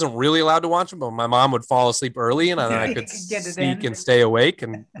I wasn't really allowed to watch them, but my mom would fall asleep early and then I could sneak and stay awake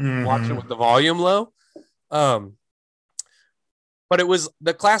and watch it with the volume low. But it was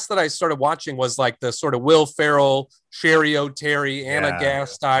the class that I started watching was like the sort of Will Ferrell, Sherry O'Terry, Anna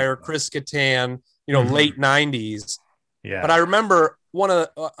Gasteyer, Chris Kattan, late 90s. Yeah. But I remember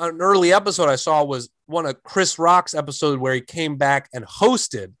an early episode I saw was one of Chris Rock's episode where he came back and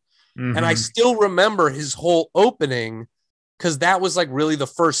hosted. Mm-hmm. And I still remember his whole opening because that was like really the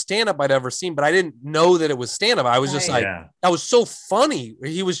first stand-up I'd ever seen, but I didn't know that it was stand-up. I was just like, that was so funny.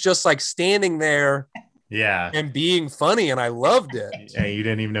 He was just like standing there. Yeah. And being funny. And I loved it. Yeah. You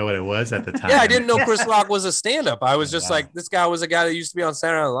didn't even know what it was at the time. Yeah. I didn't know Chris Rock was a stand-up. I was just like, this guy was a guy that used to be on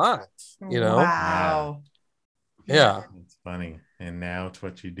Saturday Night Live, Wow. Yeah. It's funny. And now it's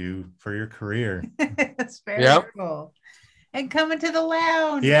what you do for your career. It's very cool. And coming to the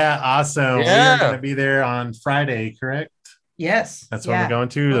lounge. Yeah. Awesome. Yeah. We're going to be there on Friday, correct? Yes. That's what we're going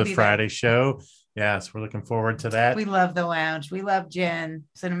to, the Friday show. Yes. We're looking forward to that. We love the lounge. We love Jen.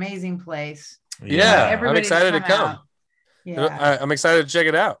 It's an amazing place. Yeah, I'm excited to come. Yeah. I'm excited to check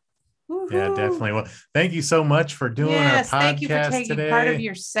it out. Woo-hoo. Yeah, definitely. Well, thank you so much for doing our podcast today. Thank you for taking part of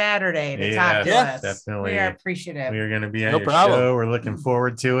your Saturday to talk to us. Definitely. We are appreciative. We are going to be at your show. We're looking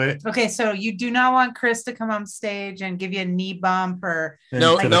forward to it. Okay, so you do not want Chris to come on stage and give you a knee bump or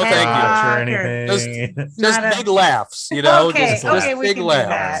no, thank you. Or anything. Just big laughs, Okay, just big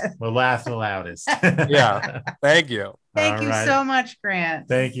laughs. We'll laugh the loudest. Yeah, thank you. Thank you so much, Grant.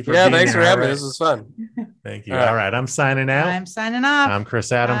 Thank you for being thanks here. for having me. This was fun. Thank you. All right. I'm signing out. I'm signing off. I'm Chris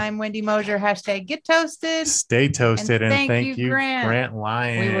Adam. I'm Wendy Mosier. # get toasted. Stay toasted. And thank you, Grant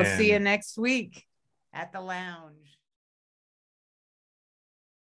Lyons. We will see you next week at the lounge.